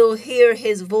will hear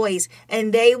his voice,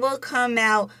 and they will come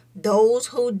out. Those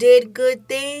who did good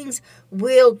things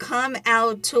will come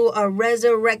out to a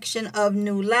resurrection of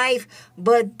new life,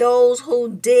 but those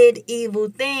who did evil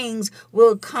things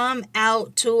will come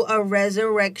out to a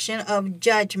resurrection of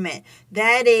judgment.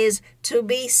 That is, to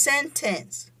be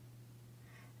sentenced.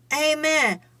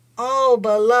 Amen. Oh,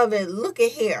 beloved, look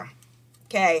at here.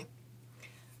 Okay.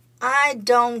 I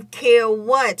don't care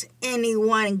what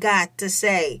anyone got to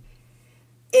say.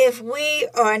 If we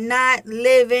are not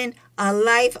living a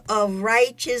life of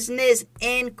righteousness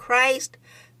in Christ,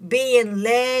 being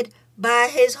led by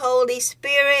his Holy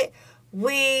Spirit,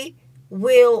 we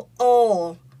will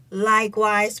all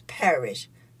likewise perish.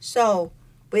 So,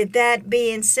 with that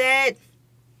being said,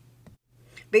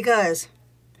 because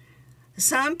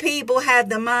some people have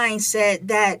the mindset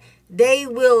that they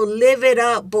will live it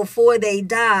up before they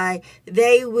die,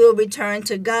 they will return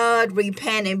to God,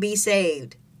 repent, and be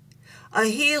saved. A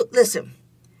huge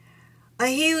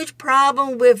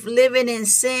problem with living in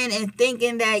sin and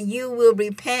thinking that you will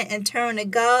repent and turn to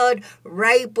God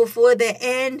right before the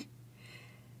end.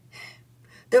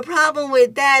 The problem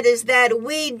with that is that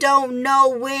we don't know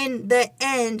when the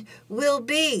end will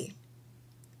be.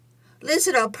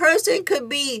 Listen, a person could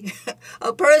be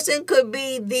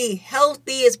the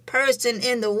healthiest person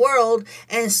in the world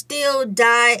and still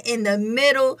die in the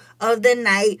middle of the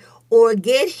night or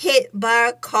get hit by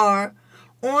a car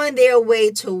on their way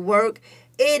to work.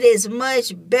 It is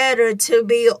much better to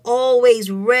be always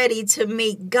ready to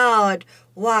meet God.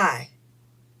 Why?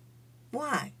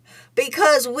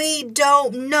 because we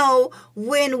don't know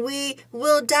when we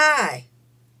will die.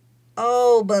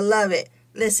 Oh, beloved,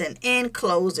 listen, in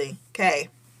closing, okay,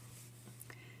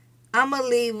 I'm going to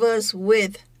leave us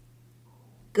with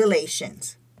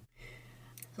Galatians.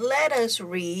 Let us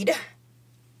read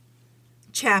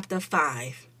chapter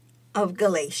 5 of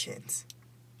Galatians.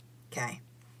 Okay.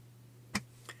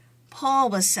 Paul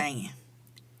was saying,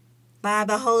 by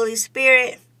the Holy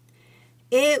Spirit,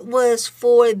 it was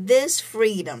for this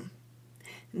freedom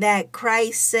that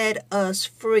Christ set us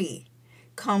free,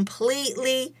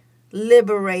 completely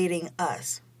liberating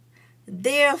us.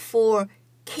 Therefore,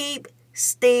 keep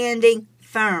standing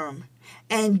firm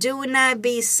and do not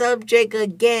be subject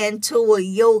again to a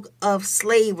yoke of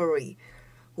slavery,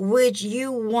 which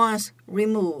you once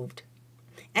removed.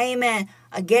 Amen.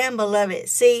 Again, beloved,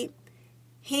 see,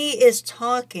 he is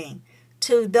talking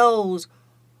to those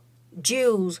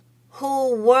Jews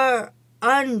who were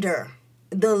under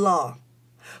the law.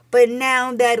 But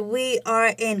now that we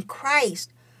are in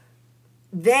Christ,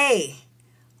 they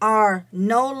are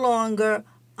no longer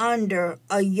under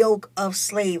a yoke of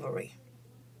slavery.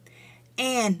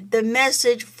 And the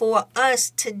message for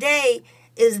us today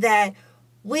is that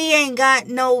we ain't got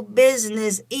no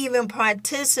business even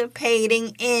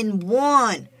participating in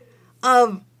one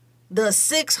of the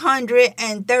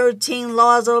 613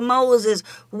 laws of Moses.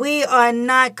 We are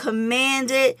not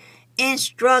commanded,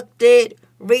 instructed,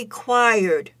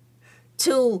 required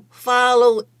to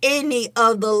follow any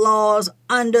of the laws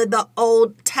under the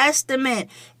Old Testament.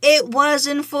 It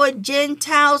wasn't for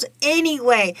Gentiles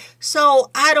anyway.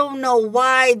 So I don't know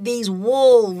why these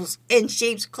wolves in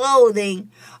sheep's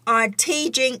clothing are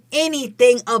teaching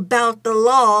anything about the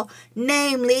law,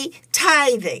 namely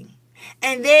tithing.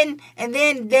 And then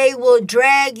they will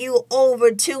drag you over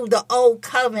to the Old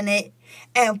Covenant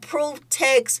and proof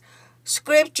text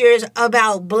scriptures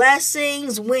about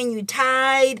blessings when you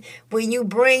tithe, when you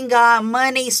bring God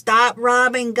money, stop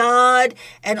robbing God,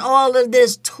 and all of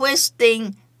this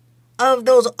twisting of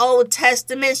those Old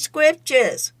Testament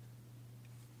scriptures.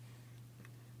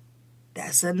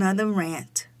 That's another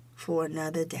rant for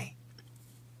another day.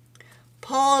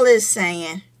 Paul is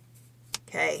saying,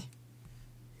 okay,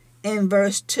 in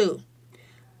verse 2,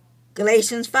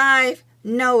 Galatians 5,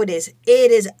 notice, it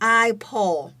is I,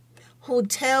 Paul, who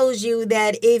tells you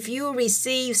that if you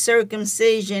receive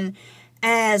circumcision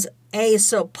as a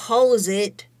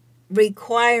supposed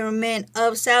requirement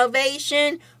of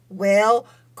salvation, well,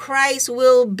 Christ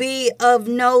will be of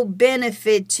no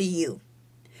benefit to you.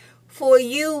 For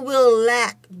you will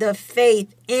lack the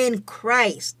faith in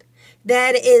Christ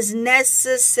that is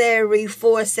necessary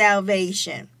for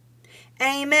salvation.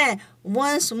 Amen.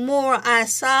 Once more, I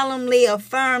solemnly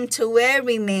affirm to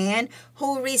every man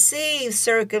who receives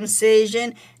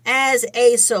circumcision as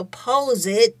a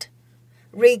supposed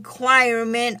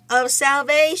requirement of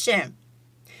salvation.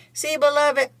 See,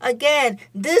 beloved, again,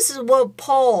 this is what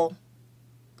Paul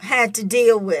had to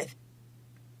deal with.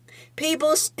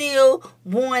 People still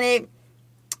wanted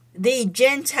the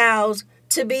Gentiles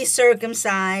to be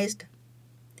circumcised,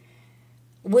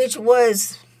 which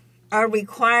was a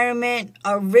requirement,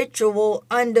 a ritual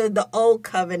under the Old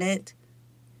Covenant.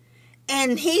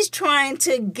 And he's trying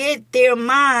to get their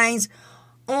minds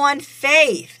on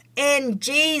faith in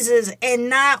Jesus and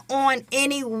not on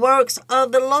any works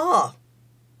of the law.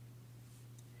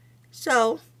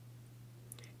 So,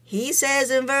 he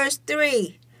says in verse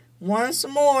 3, once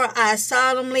more I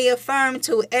solemnly affirm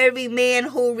to every man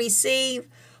who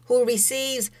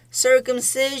receives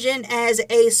circumcision as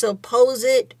a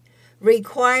supposed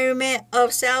requirement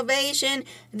of salvation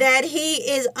that he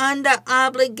is under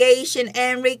obligation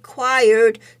and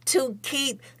required to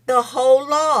keep the whole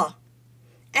law.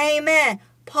 Amen.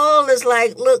 Paul is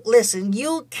like, look, listen,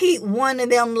 you keep one of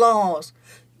them laws.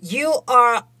 You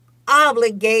are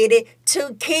obligated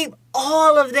to keep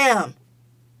all of them.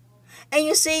 And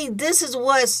you see, this is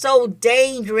what's so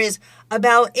dangerous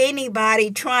about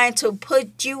anybody trying to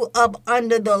put you up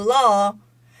under the law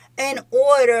in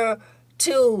order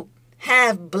to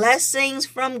have blessings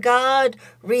from God,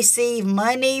 receive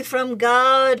money from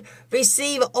God,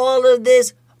 receive all of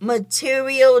this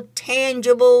material,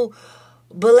 tangible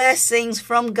blessings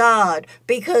from God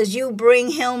because you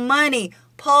bring him money.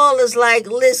 Paul is like,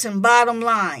 listen, bottom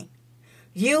line,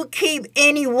 you keep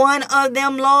any one of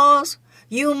them laws,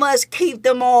 you must keep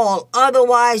them all.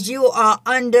 Otherwise, you are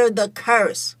under the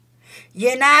curse.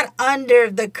 You're not under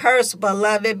the curse,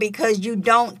 beloved, because you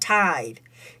don't tithe.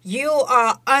 You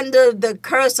are under the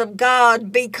curse of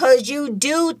God because you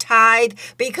do tithe,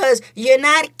 because you're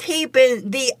not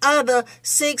keeping the other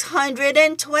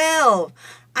 612.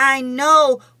 I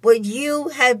know what you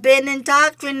have been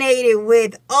indoctrinated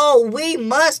with. Oh, we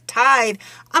must tithe.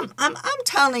 I'm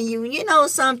telling you, you know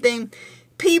something?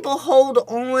 People hold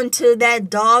on to that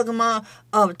dogma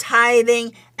of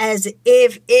tithing as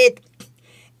if it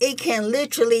can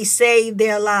literally save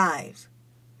their lives.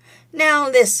 Now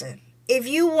listen, if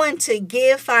you want to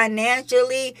give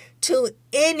financially to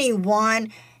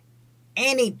anyone,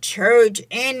 any church,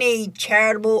 any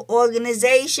charitable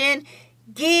organization,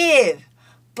 give.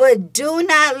 But do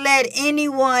not let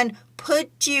anyone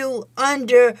put you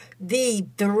under the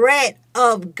threat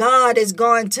of God is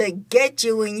going to get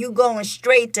you and you going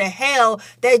straight to hell,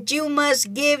 that you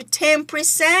must give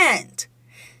 10%.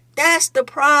 That's the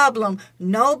problem.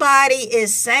 Nobody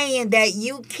is saying that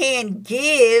you can't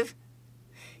give.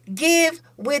 Give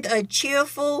with a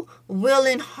cheerful,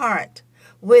 willing heart,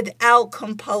 without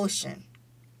compulsion,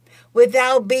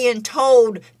 without being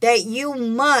told that you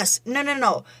must.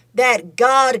 No. That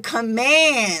God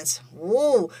commands.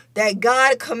 That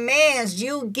God commands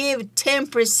you give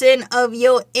 10% of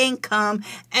your income,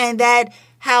 and that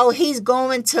how he's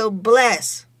going to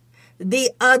bless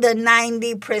the other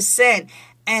 90%.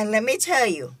 And let me tell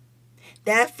you,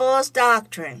 that false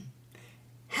doctrine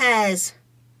has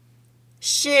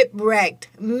shipwrecked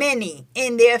many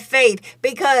in their faith,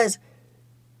 because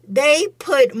they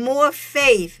put more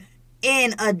faith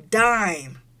in a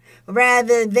dime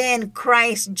rather than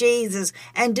Christ Jesus.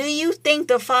 And do you think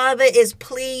the Father is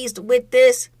pleased with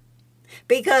this?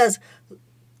 Because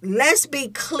let's be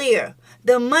clear,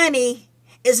 the money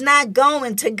is not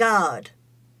going to God.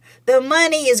 The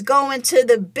money is going to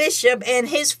the bishop and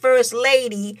his first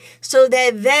lady so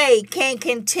that they can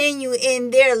continue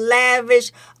in their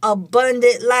lavish,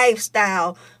 abundant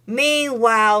lifestyle.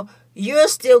 Meanwhile, you're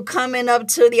still coming up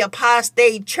to the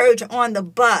apostate church on the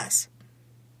bus,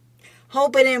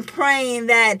 hoping and praying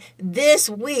that this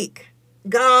week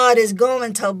God is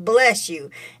going to bless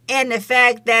you. And the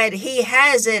fact that he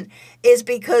hasn't is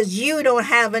because you don't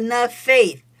have enough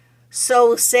faith.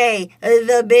 So say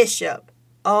the bishop.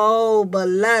 Oh,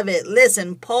 beloved,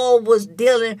 listen, Paul was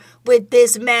dealing with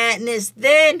this madness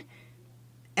then,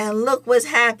 and look what's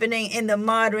happening in the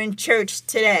modern church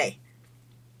today.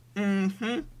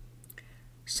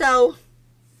 So,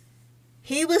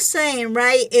 he was saying,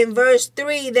 right, in verse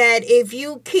 3, that if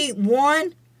you keep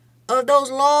one of those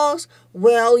laws,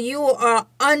 well, you are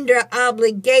under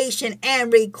obligation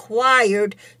and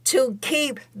required to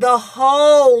keep the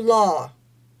whole law.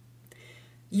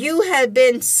 You have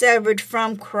been severed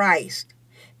from Christ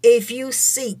if you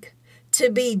seek to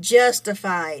be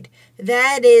justified,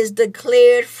 that is,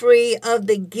 declared free of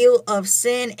the guilt of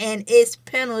sin and its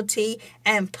penalty,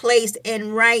 and placed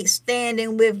in right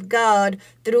standing with God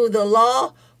through the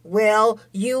law. Well,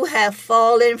 you have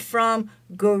fallen from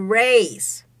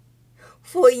grace,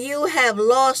 for you have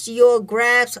lost your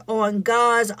grasp on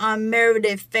God's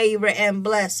unmerited favor and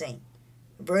blessing.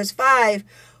 Verse 5,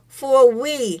 for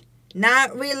we,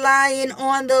 not relying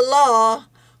on the law,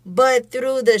 but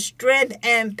through the strength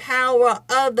and power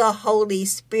of the Holy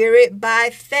Spirit by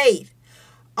faith,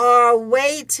 are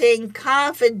waiting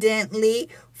confidently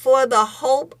for the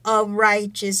hope of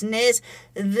righteousness,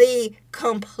 the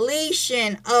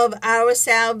completion of our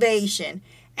salvation.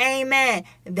 Amen.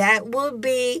 That will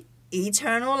be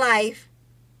eternal life.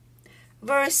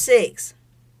 Verse 6.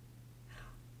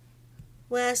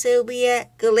 Where shall we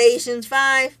at? Galatians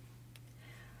 5.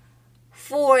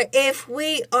 For if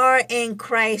we are in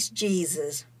Christ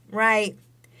Jesus, right,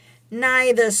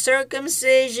 neither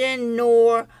circumcision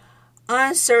nor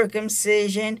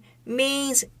uncircumcision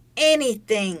means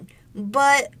anything,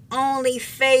 but only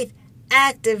faith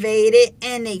activated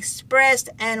and expressed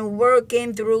and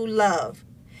working through love.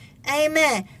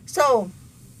 Amen. So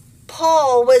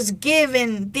Paul was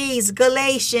giving these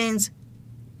Galatians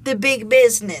the big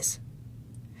business,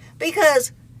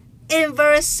 because in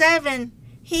verse 7,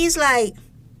 he's like,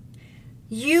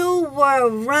 you were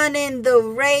running the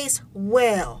race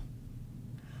well.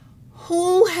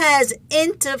 Who has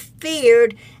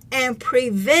interfered and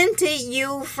prevented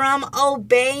you from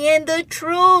obeying the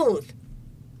truth?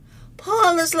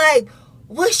 Paul is like,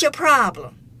 what's your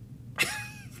problem?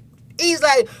 He's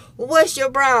like, what's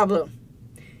your problem?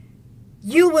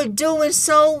 You were doing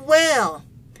so well.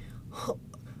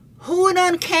 Who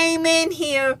done came in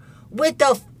here with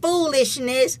the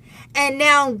foolishness and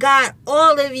now got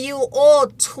all of you all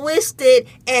twisted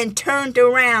and turned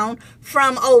around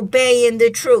from obeying the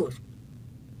truth?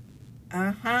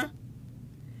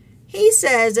 He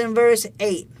says in verse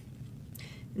 8,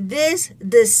 this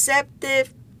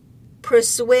deceptive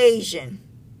persuasion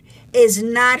is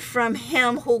not from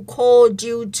him who called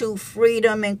you to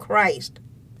freedom in Christ.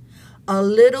 A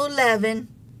little leaven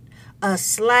a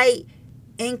slight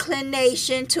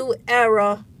inclination to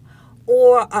error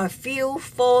or a few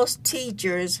false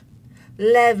teachers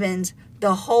leavens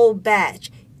the whole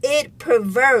batch. It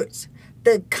perverts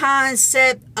the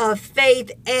concept of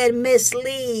faith and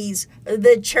misleads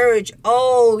the church.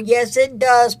 Oh, yes, it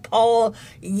does, Paul.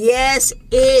 Yes,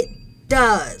 it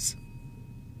does.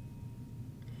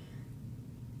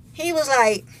 He was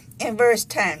like, in verse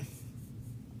 10,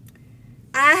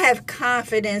 I have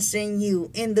confidence in you,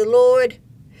 in the Lord,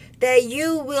 that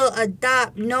you will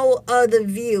adopt no other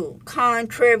view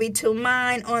contrary to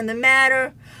mine on the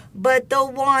matter, but the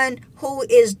one who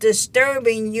is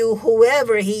disturbing you,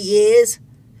 whoever he is,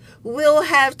 will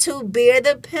have to bear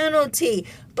the penalty.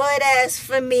 But as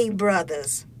for me,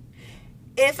 brothers,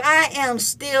 if I am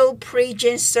still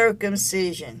preaching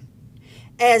circumcision,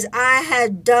 as I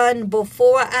had done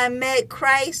before I met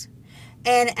Christ,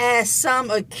 and as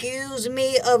some accuse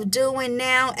me of doing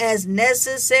now as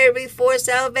necessary for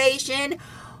salvation,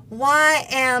 why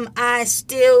am I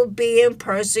still being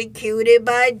persecuted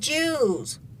by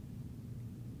Jews?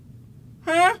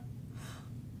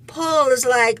 Paul is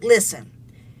like, listen,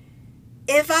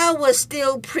 if I was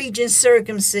still preaching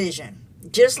circumcision,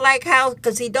 just like how,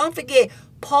 because don't forget,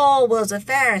 Paul was a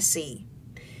Pharisee.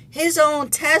 His own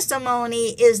testimony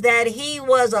is that he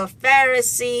was a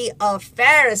Pharisee of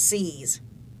Pharisees.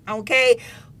 Okay?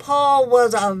 Paul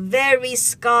was a very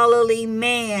scholarly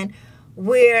man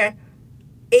where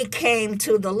it came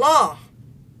to the law.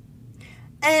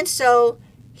 And so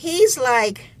he's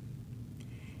like,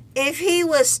 if he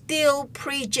was still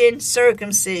preaching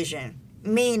circumcision,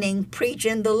 meaning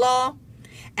preaching the law,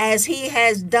 as he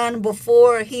has done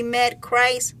before he met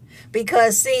Christ,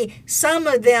 because see, some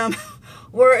of them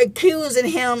were accusing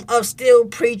him of still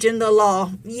preaching the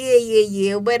law.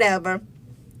 Yeah, whatever.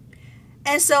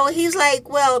 And so he's like,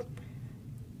 well,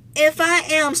 if I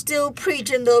am still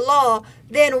preaching the law,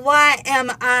 then why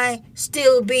am I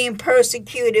still being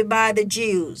persecuted by the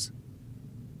Jews?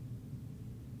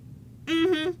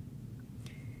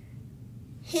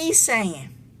 He's saying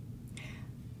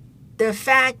the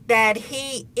fact that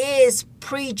he is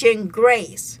preaching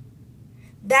grace,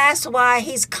 that's why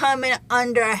he's coming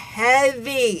under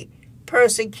heavy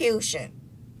persecution.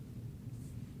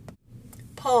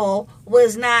 Paul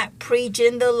was not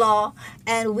preaching the law,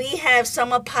 and we have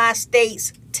some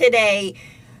apostates today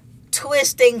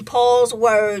twisting Paul's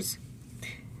words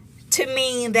to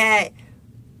mean that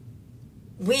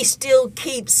we still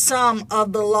keep some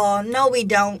of the law. No, we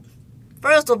don't.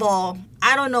 First of all,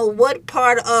 I don't know what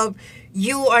part of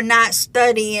you are not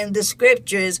studying the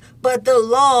scriptures, but the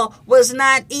law was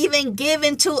not even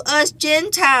given to us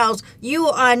Gentiles. You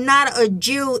are not a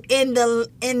Jew in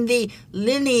the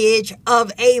lineage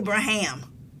of Abraham.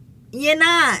 You're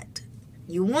not.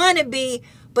 You want to be,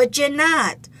 but you're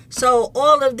not. So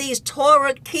all of these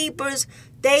Torah keepers,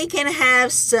 they can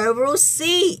have several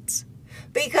seats,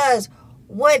 because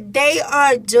what they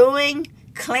are doing,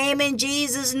 claiming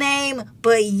Jesus' name,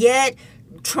 but yet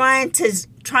trying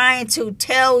to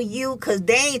tell you, because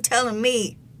they ain't telling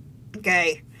me,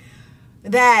 okay,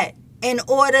 that in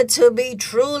order to be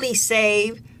truly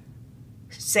saved,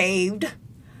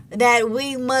 that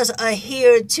we must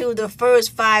adhere to the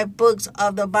first 5 books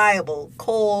of the Bible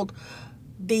called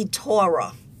the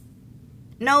Torah.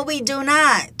 No, we do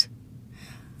not.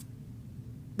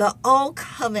 The Old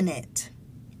Covenant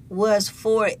was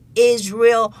for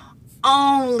Israel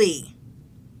only.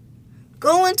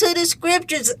 Go into the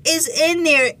scriptures. It's in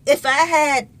there. If I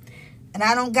had, and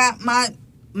I don't got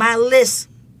my list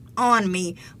on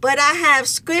me, but I have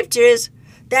scriptures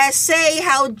that say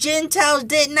how Gentiles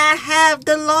did not have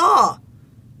the law.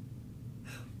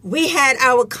 We had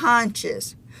our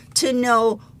conscience to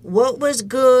know what was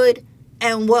good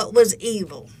and what was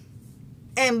evil.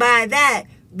 And by that,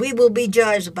 we will be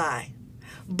judged by.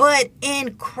 But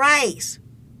in Christ,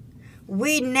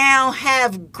 we now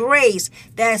have grace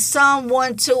that some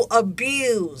want to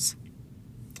abuse.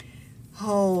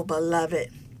 Oh,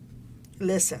 beloved,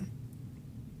 listen.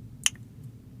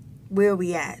 Where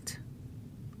we at?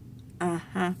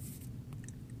 Where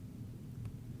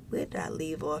did I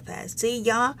leave off at? See,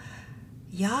 y'all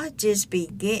just be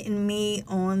getting me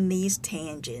on these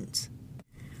tangents.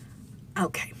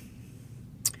 Okay.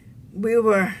 We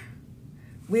were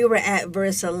at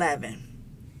verse 11.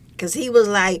 Because he was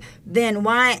like, then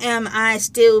why am I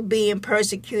still being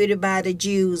persecuted by the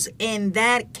Jews? In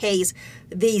that case,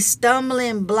 the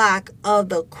stumbling block of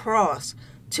the cross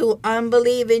to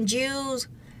unbelieving Jews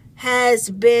has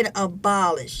been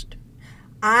abolished.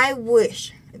 I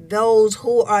wish those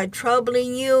who are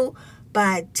troubling you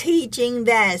by teaching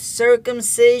that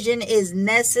circumcision is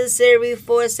necessary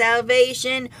for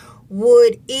salvation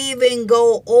would even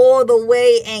go all the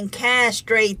way and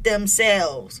castrate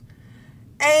themselves.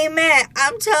 Amen.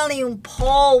 I'm telling you,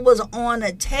 Paul was on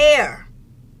a tear.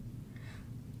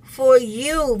 For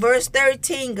you, verse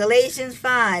 13, Galatians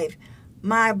 5,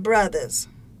 my brothers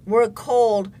were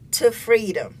called to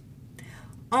freedom.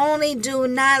 Only do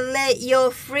not let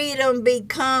your freedom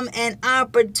become an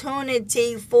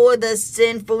opportunity for the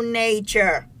sinful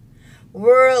nature,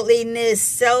 worldliness,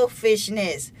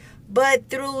 selfishness, but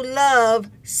through love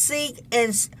seek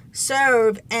and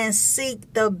serve and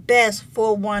seek the best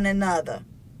for one another.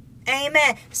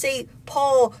 Amen. See,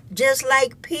 Paul, just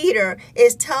like Peter,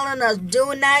 is telling us,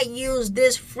 do not use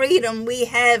this freedom we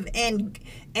have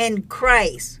in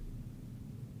Christ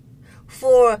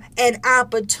for an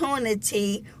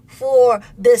opportunity for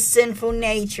the sinful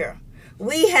nature.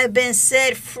 We have been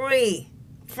set free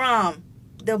from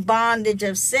the bondage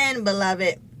of sin,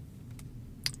 beloved.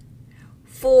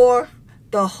 For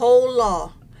the whole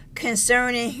law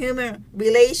concerning human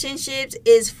relationships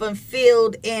is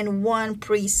fulfilled in one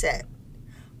precept,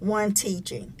 one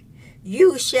teaching.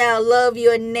 You shall love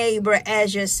your neighbor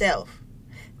as yourself.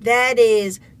 That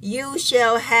is, you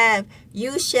shall have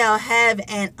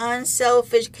an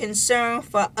unselfish concern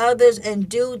for others and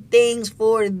do things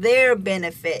for their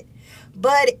benefit.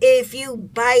 But if you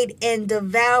bite and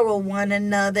devour one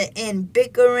another in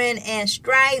bickering and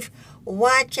strife,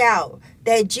 watch out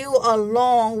that you,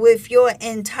 along with your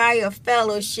entire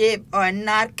fellowship, are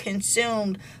not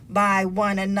consumed by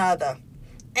one another.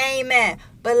 Amen.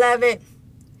 Beloved,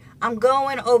 I'm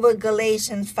going over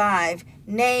Galatians 5,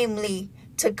 namely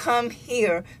to come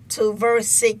here to verse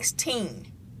 16.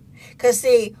 Because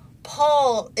see,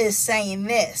 Paul is saying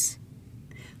this,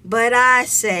 but I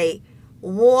say,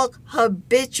 walk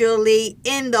habitually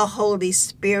in the Holy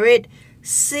Spirit,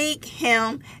 seek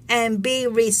Him, and be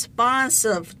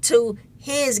responsive to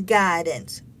His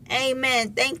guidance.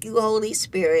 Amen. Thank you, Holy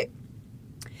Spirit.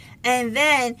 And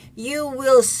then you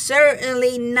will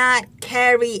certainly not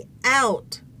carry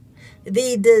out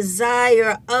the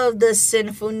desire of the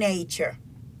sinful nature.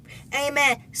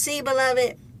 Amen. See,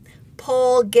 beloved,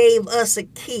 Paul gave us a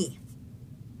key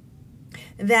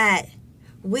that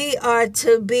we are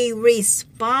to be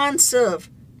responsive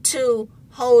to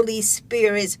Holy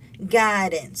Spirit's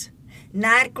guidance,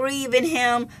 not grieving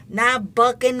Him, not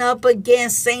bucking up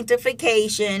against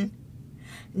sanctification,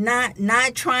 not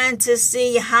trying to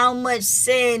see how much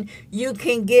sin you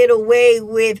can get away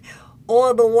with,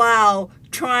 all the while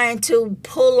trying to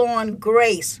pull on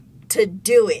grace to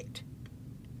do it.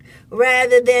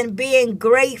 Rather than being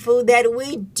grateful that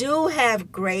we do have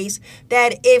grace,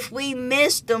 that if we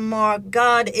miss the mark,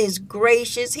 God is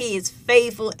gracious, He is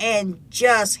faithful and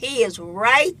just, He is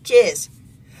righteous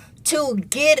to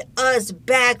get us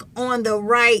back on the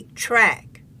right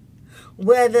track.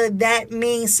 Whether that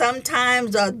means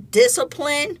sometimes a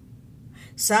discipline,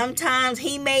 sometimes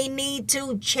He may need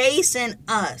to chasten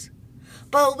us,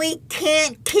 but we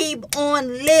can't keep on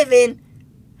living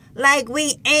like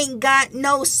we ain't got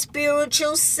no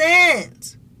spiritual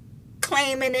sins,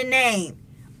 claiming the name.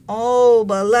 Oh,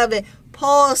 beloved,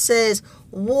 Paul says,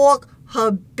 walk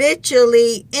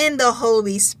habitually in the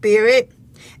Holy Spirit,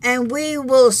 and we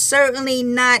will certainly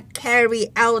not carry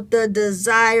out the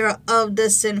desire of the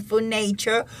sinful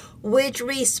nature, which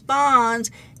responds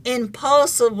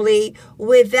impulsively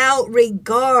without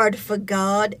regard for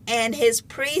God and His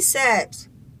precepts.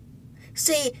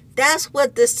 See, that's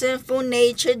what the sinful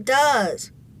nature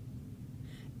does.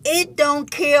 It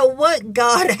don't care what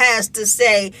God has to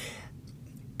say.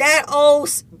 That old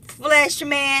flesh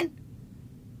man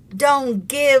don't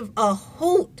give a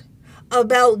hoot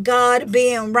about God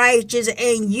being righteous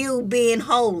and you being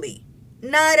holy.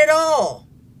 Not at all.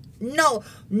 No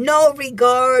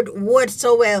regard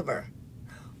whatsoever.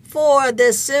 For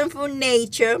the sinful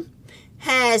nature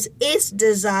has its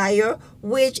desire,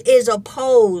 which is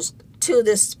opposed to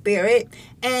the Spirit,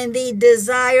 and the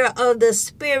desire of the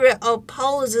Spirit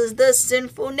opposes the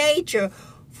sinful nature.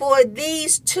 For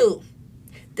these two,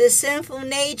 the sinful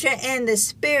nature and the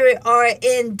Spirit, are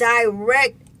in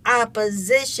direct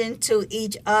opposition to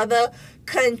each other,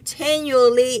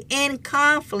 continually in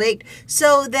conflict,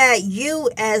 so that you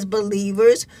as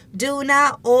believers do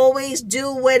not always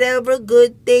do whatever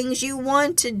good things you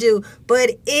want to do.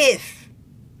 But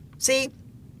see,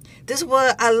 this is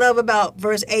what I love about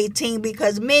verse 18,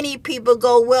 because many people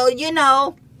go, well,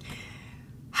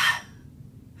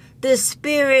 the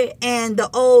spirit and the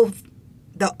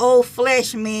old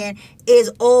flesh man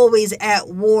is always at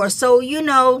war. So,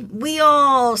 we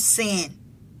all sin.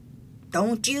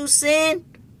 Don't you sin?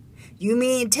 You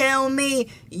mean tell me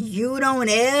you don't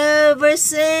ever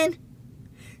sin?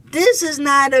 This is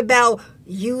not about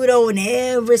you don't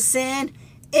ever sin.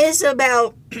 It's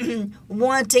about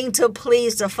wanting to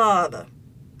please the Father.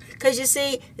 Because you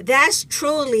see, that's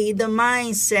truly the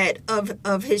mindset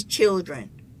of his children.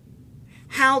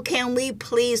 How can we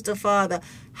please the Father?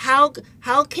 How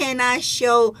can I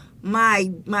show my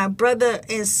brother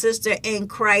and sister in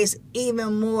Christ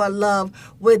even more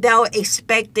love without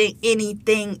expecting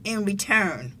anything in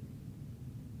return?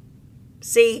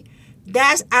 See,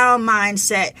 that's our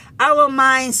mindset. Our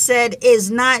mindset is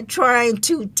not trying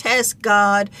to test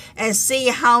God and see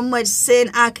how much sin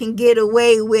I can get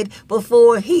away with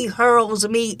before he hurls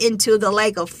me into the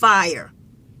lake of fire.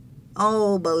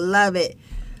 Oh, beloved,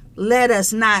 let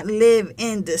us not live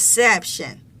in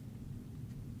deception.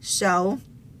 So,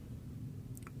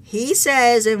 he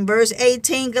says in verse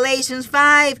 18, Galatians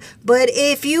 5, but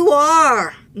if you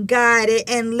are guided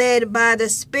and led by the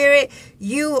Spirit,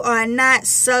 you are not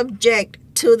subject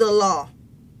to the law.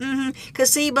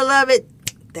 Because see, beloved,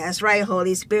 that's right,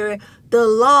 Holy Spirit, the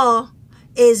law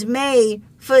is made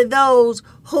for those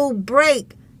who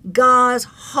break God's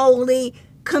holy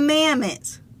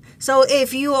commandments. So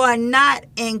if you are not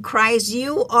in Christ,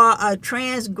 you are a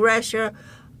transgressor,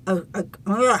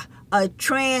 a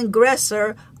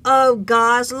transgressor of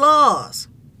God's laws.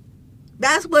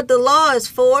 That's what the law is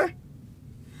for.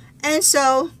 And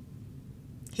so,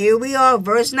 here we are,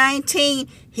 verse 19.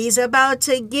 He's about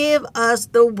to give us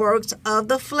the works of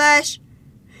the flesh.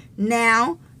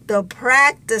 Now, the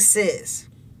practices,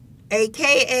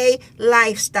 aka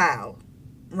lifestyle,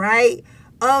 right,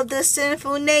 of the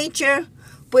sinful nature,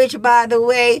 which, by the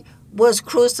way, was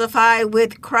crucified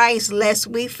with Christ, lest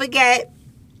we forget.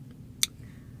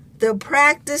 The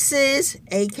practices,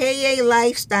 aka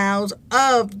lifestyles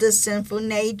of the sinful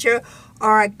nature,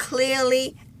 are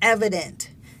clearly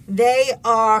evident. They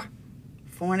are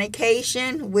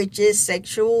fornication, which is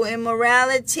sexual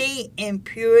immorality,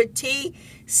 impurity,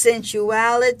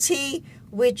 sensuality,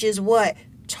 which is what?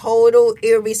 Total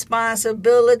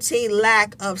irresponsibility,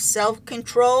 lack of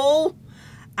self-control,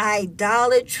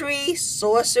 idolatry,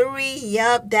 sorcery.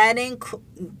 Yup, that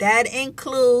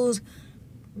includes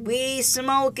weed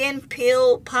smoking,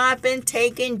 pill popping,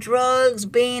 taking drugs,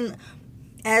 being,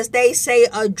 as they say,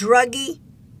 a druggie.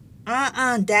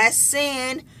 That's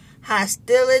sin.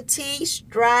 Hostility,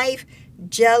 strife,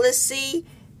 jealousy,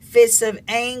 fits of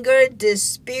anger,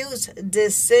 disputes,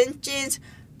 dissensions,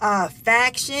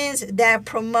 factions that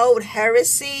promote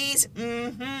heresies,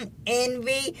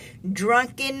 envy,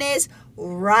 drunkenness,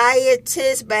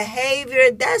 riotous behavior.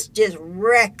 That's just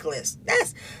reckless.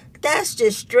 That's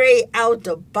just straight out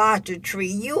debauchery.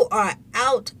 You are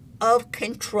out of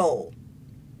control.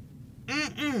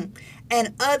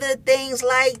 And other things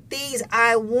like these,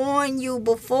 I warn you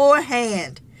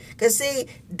beforehand. Because see,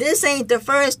 this ain't the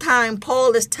first time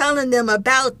Paul is telling them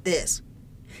about this.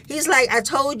 He's like, I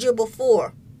told you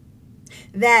before,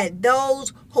 that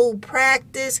those who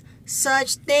practice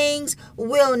such things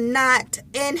will not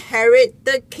inherit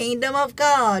the kingdom of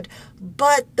God,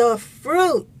 but the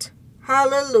fruit,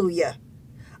 hallelujah,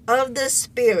 of the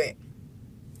Spirit,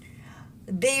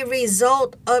 the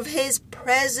result of his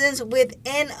presence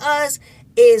within us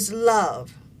is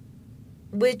love,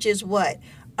 which is what?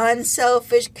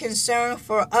 Unselfish concern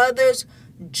for others,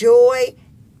 joy,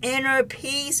 inner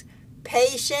peace,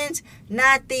 patience,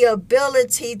 not the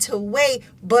ability to wait,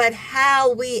 but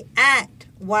how we act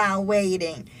while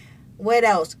waiting. What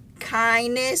else?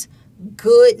 Kindness,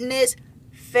 goodness,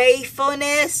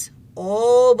 faithfulness.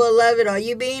 Oh, beloved, are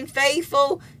you being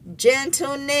faithful?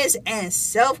 Gentleness and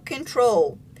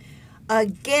self-control.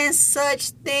 Against such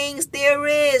things there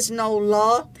is no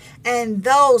law. And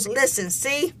those, listen,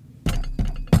 see,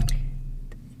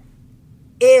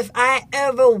 if I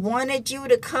ever wanted you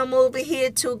to come over here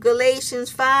to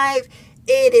Galatians 5,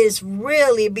 it is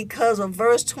really because of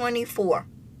verse 24.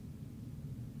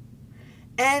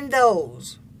 And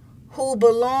those who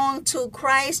belong to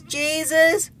Christ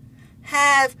Jesus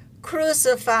have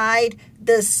crucified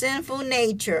the sinful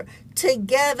nature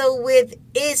together with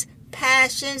its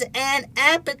passions and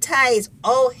appetites.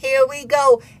 Oh, here we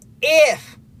go.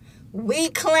 If we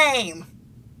claim,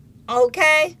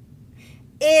 okay,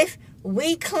 if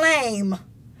we claim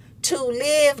to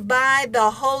live by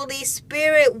the Holy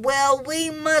Spirit, well,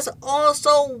 we must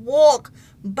also walk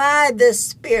by the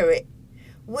Spirit.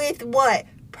 With what?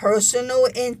 Personal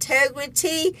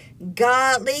integrity,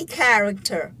 godly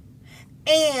character,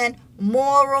 and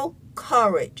moral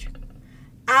courage.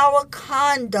 Our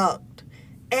conduct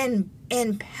and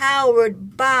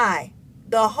empowered by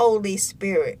the Holy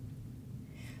Spirit.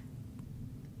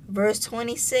 Verse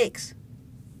 26,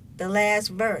 the last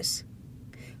verse.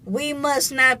 We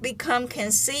must not become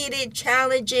conceited,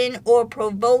 challenging, or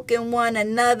provoking one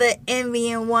another,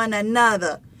 envying one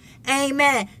another.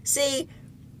 Amen. See,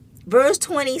 verse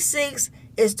 26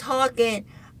 is talking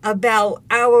about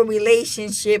our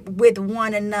relationship with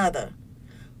one another.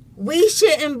 We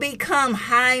shouldn't become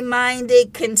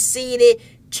high-minded, conceited,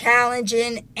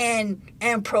 challenging, and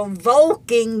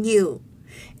provoking you.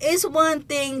 It's one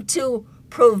thing to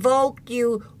provoke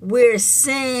you where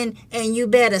sin and you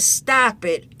better stop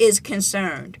it is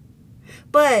concerned.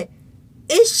 But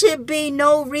it should be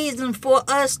no reason for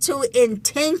us to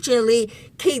intentionally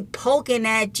keep poking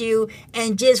at you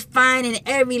and just finding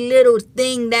every little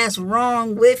thing that's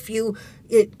wrong with you,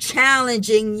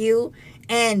 challenging you,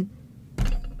 and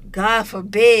God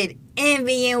forbid,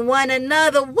 envying one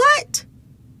another. What?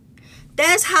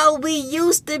 That's how we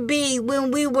used to be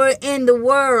when we were in the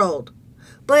world.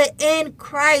 But in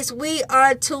Christ, we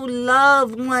are to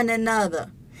love one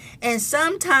another. And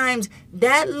sometimes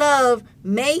that love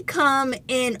may come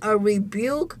in a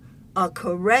rebuke, a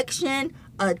correction,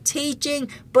 a teaching,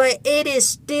 but it is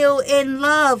still in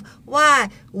love. Why?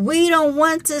 We don't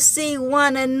want to see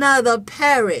one another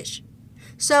perish.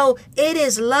 So it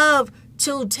is love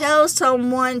to tell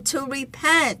someone to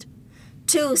repent,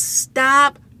 to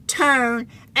stop, turn,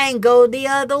 and go the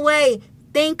other way.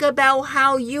 Think about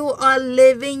how you are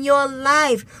living your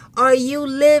life. Are you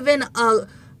living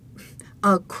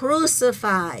a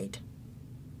crucified,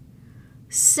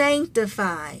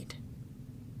 sanctified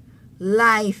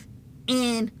life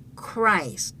in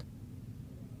Christ?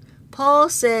 Paul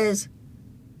says,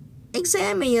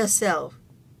 examine yourself.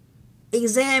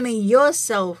 Examine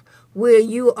yourself where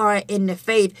you are in the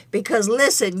faith. Because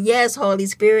listen, yes, Holy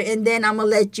Spirit, and then I'm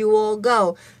going to let you all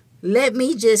go. Let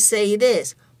me just say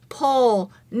this.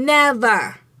 Paul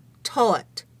never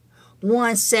taught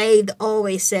once saved,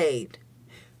 always saved.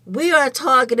 We are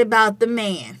talking about the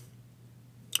man,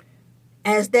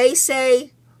 as they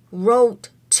say, wrote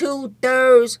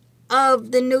 2/3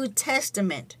 of the New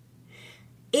Testament.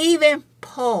 Even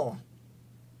Paul,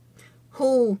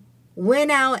 who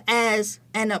went out as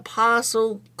an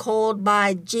apostle called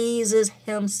by Jesus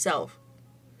himself,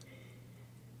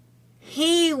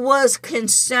 he was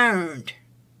concerned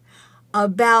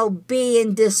about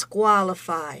being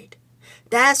disqualified.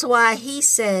 That's why he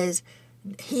said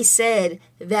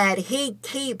that he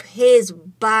keep his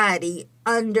body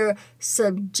under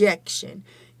subjection.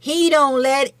 He don't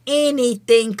let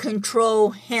anything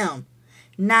control him.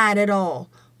 Not at all.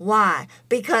 Why?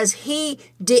 Because he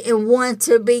didn't want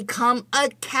to become a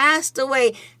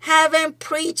castaway, having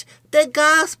preached the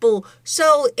gospel.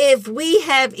 So if we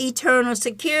have eternal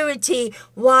security,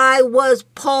 why was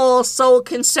Paul so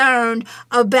concerned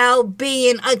about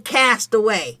being a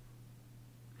castaway?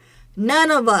 None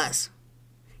of us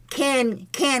can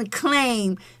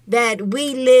claim that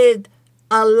we lived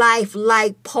a life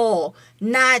like Paul.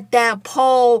 Not that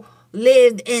Paul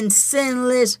lived in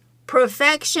sinless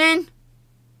perfection.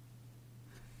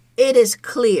 It is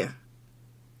clear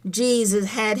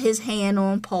Jesus had his hand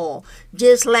on Paul,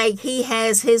 just like he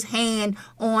has his hand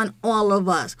on all of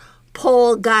us.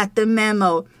 Paul got the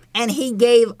memo, and he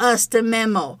gave us the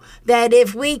memo that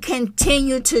if we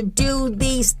continue to do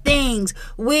these things,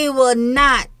 we will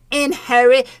not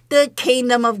inherit the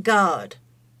kingdom of God.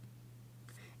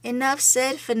 Enough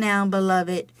said for now,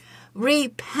 beloved.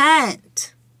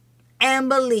 Repent and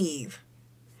believe.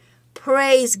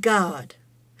 Praise God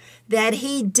that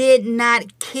he did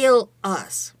not kill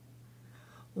us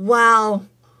while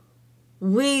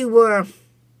we were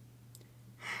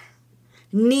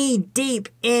knee deep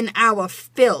in our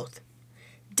filth.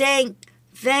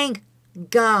 Thank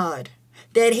God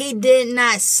that he did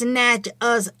not snatch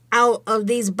us out of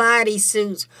these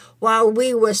bodysuits while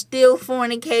we were still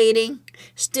fornicating,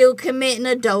 still committing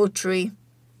adultery,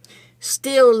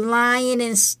 still lying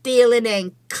and stealing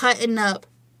and cutting up,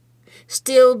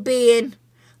 still being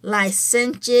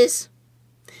licentious,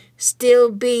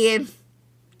 still being,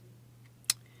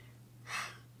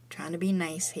 trying to be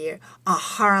nice here, a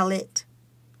harlot,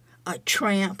 a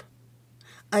tramp,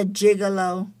 a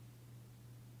gigolo.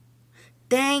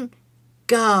 Thank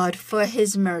God for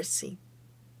his mercy,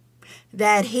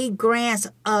 that he grants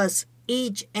us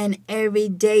each and every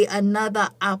day another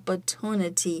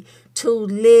opportunity to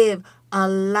live a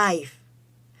life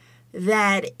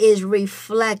that is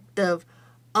reflective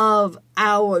of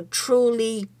our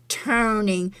truly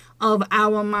turning of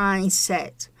our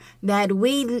mindset, that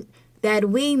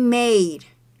we made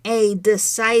a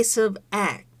decisive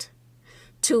act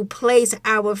to place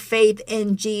our faith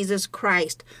in Jesus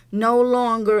Christ. No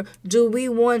longer do we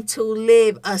want to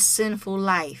live a sinful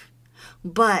life,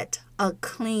 but a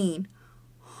clean,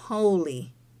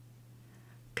 holy,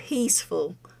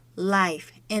 peaceful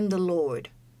life in the Lord.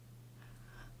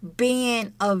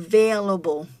 Being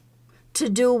available to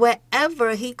do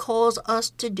whatever He calls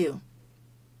us to do.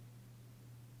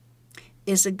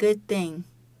 It's a good thing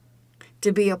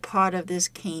to be a part of this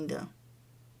kingdom.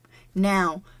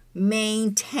 Now,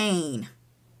 maintain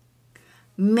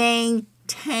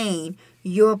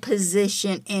your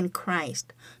position in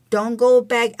Christ. Don't go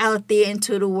back out there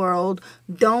into the world.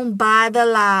 Don't buy the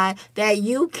lie that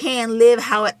you can live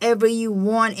however you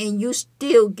want and you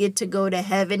still get to go to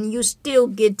heaven. You still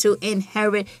get to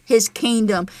inherit His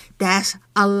kingdom. That's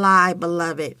a lie,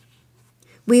 beloved.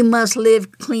 We must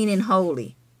live clean and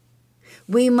holy.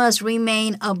 We must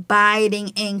remain abiding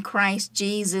in Christ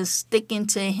Jesus, sticking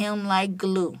to Him like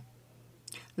glue,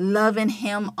 loving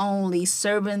Him only,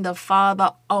 serving the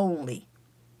Father only,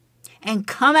 and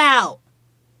come out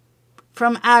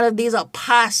from out of these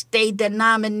apostate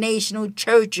denominational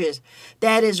churches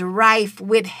that is rife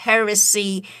with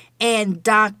heresy and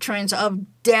doctrines of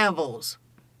devils.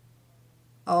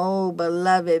 Oh,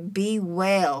 beloved, be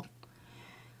well.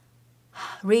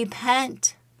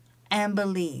 Repent and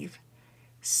believe.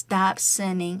 Stop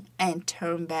sinning and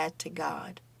turn back to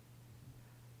God.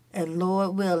 And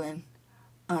Lord willing,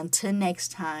 until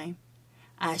next time,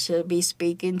 I shall be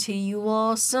speaking to you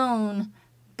all soon.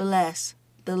 Bless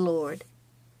the Lord.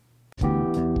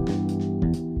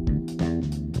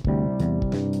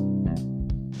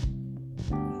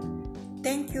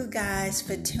 Thank you guys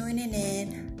for tuning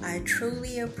in. I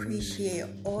truly appreciate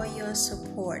all your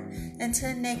support.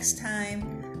 Until next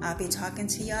time, I'll be talking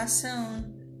to y'all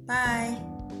soon. Bye.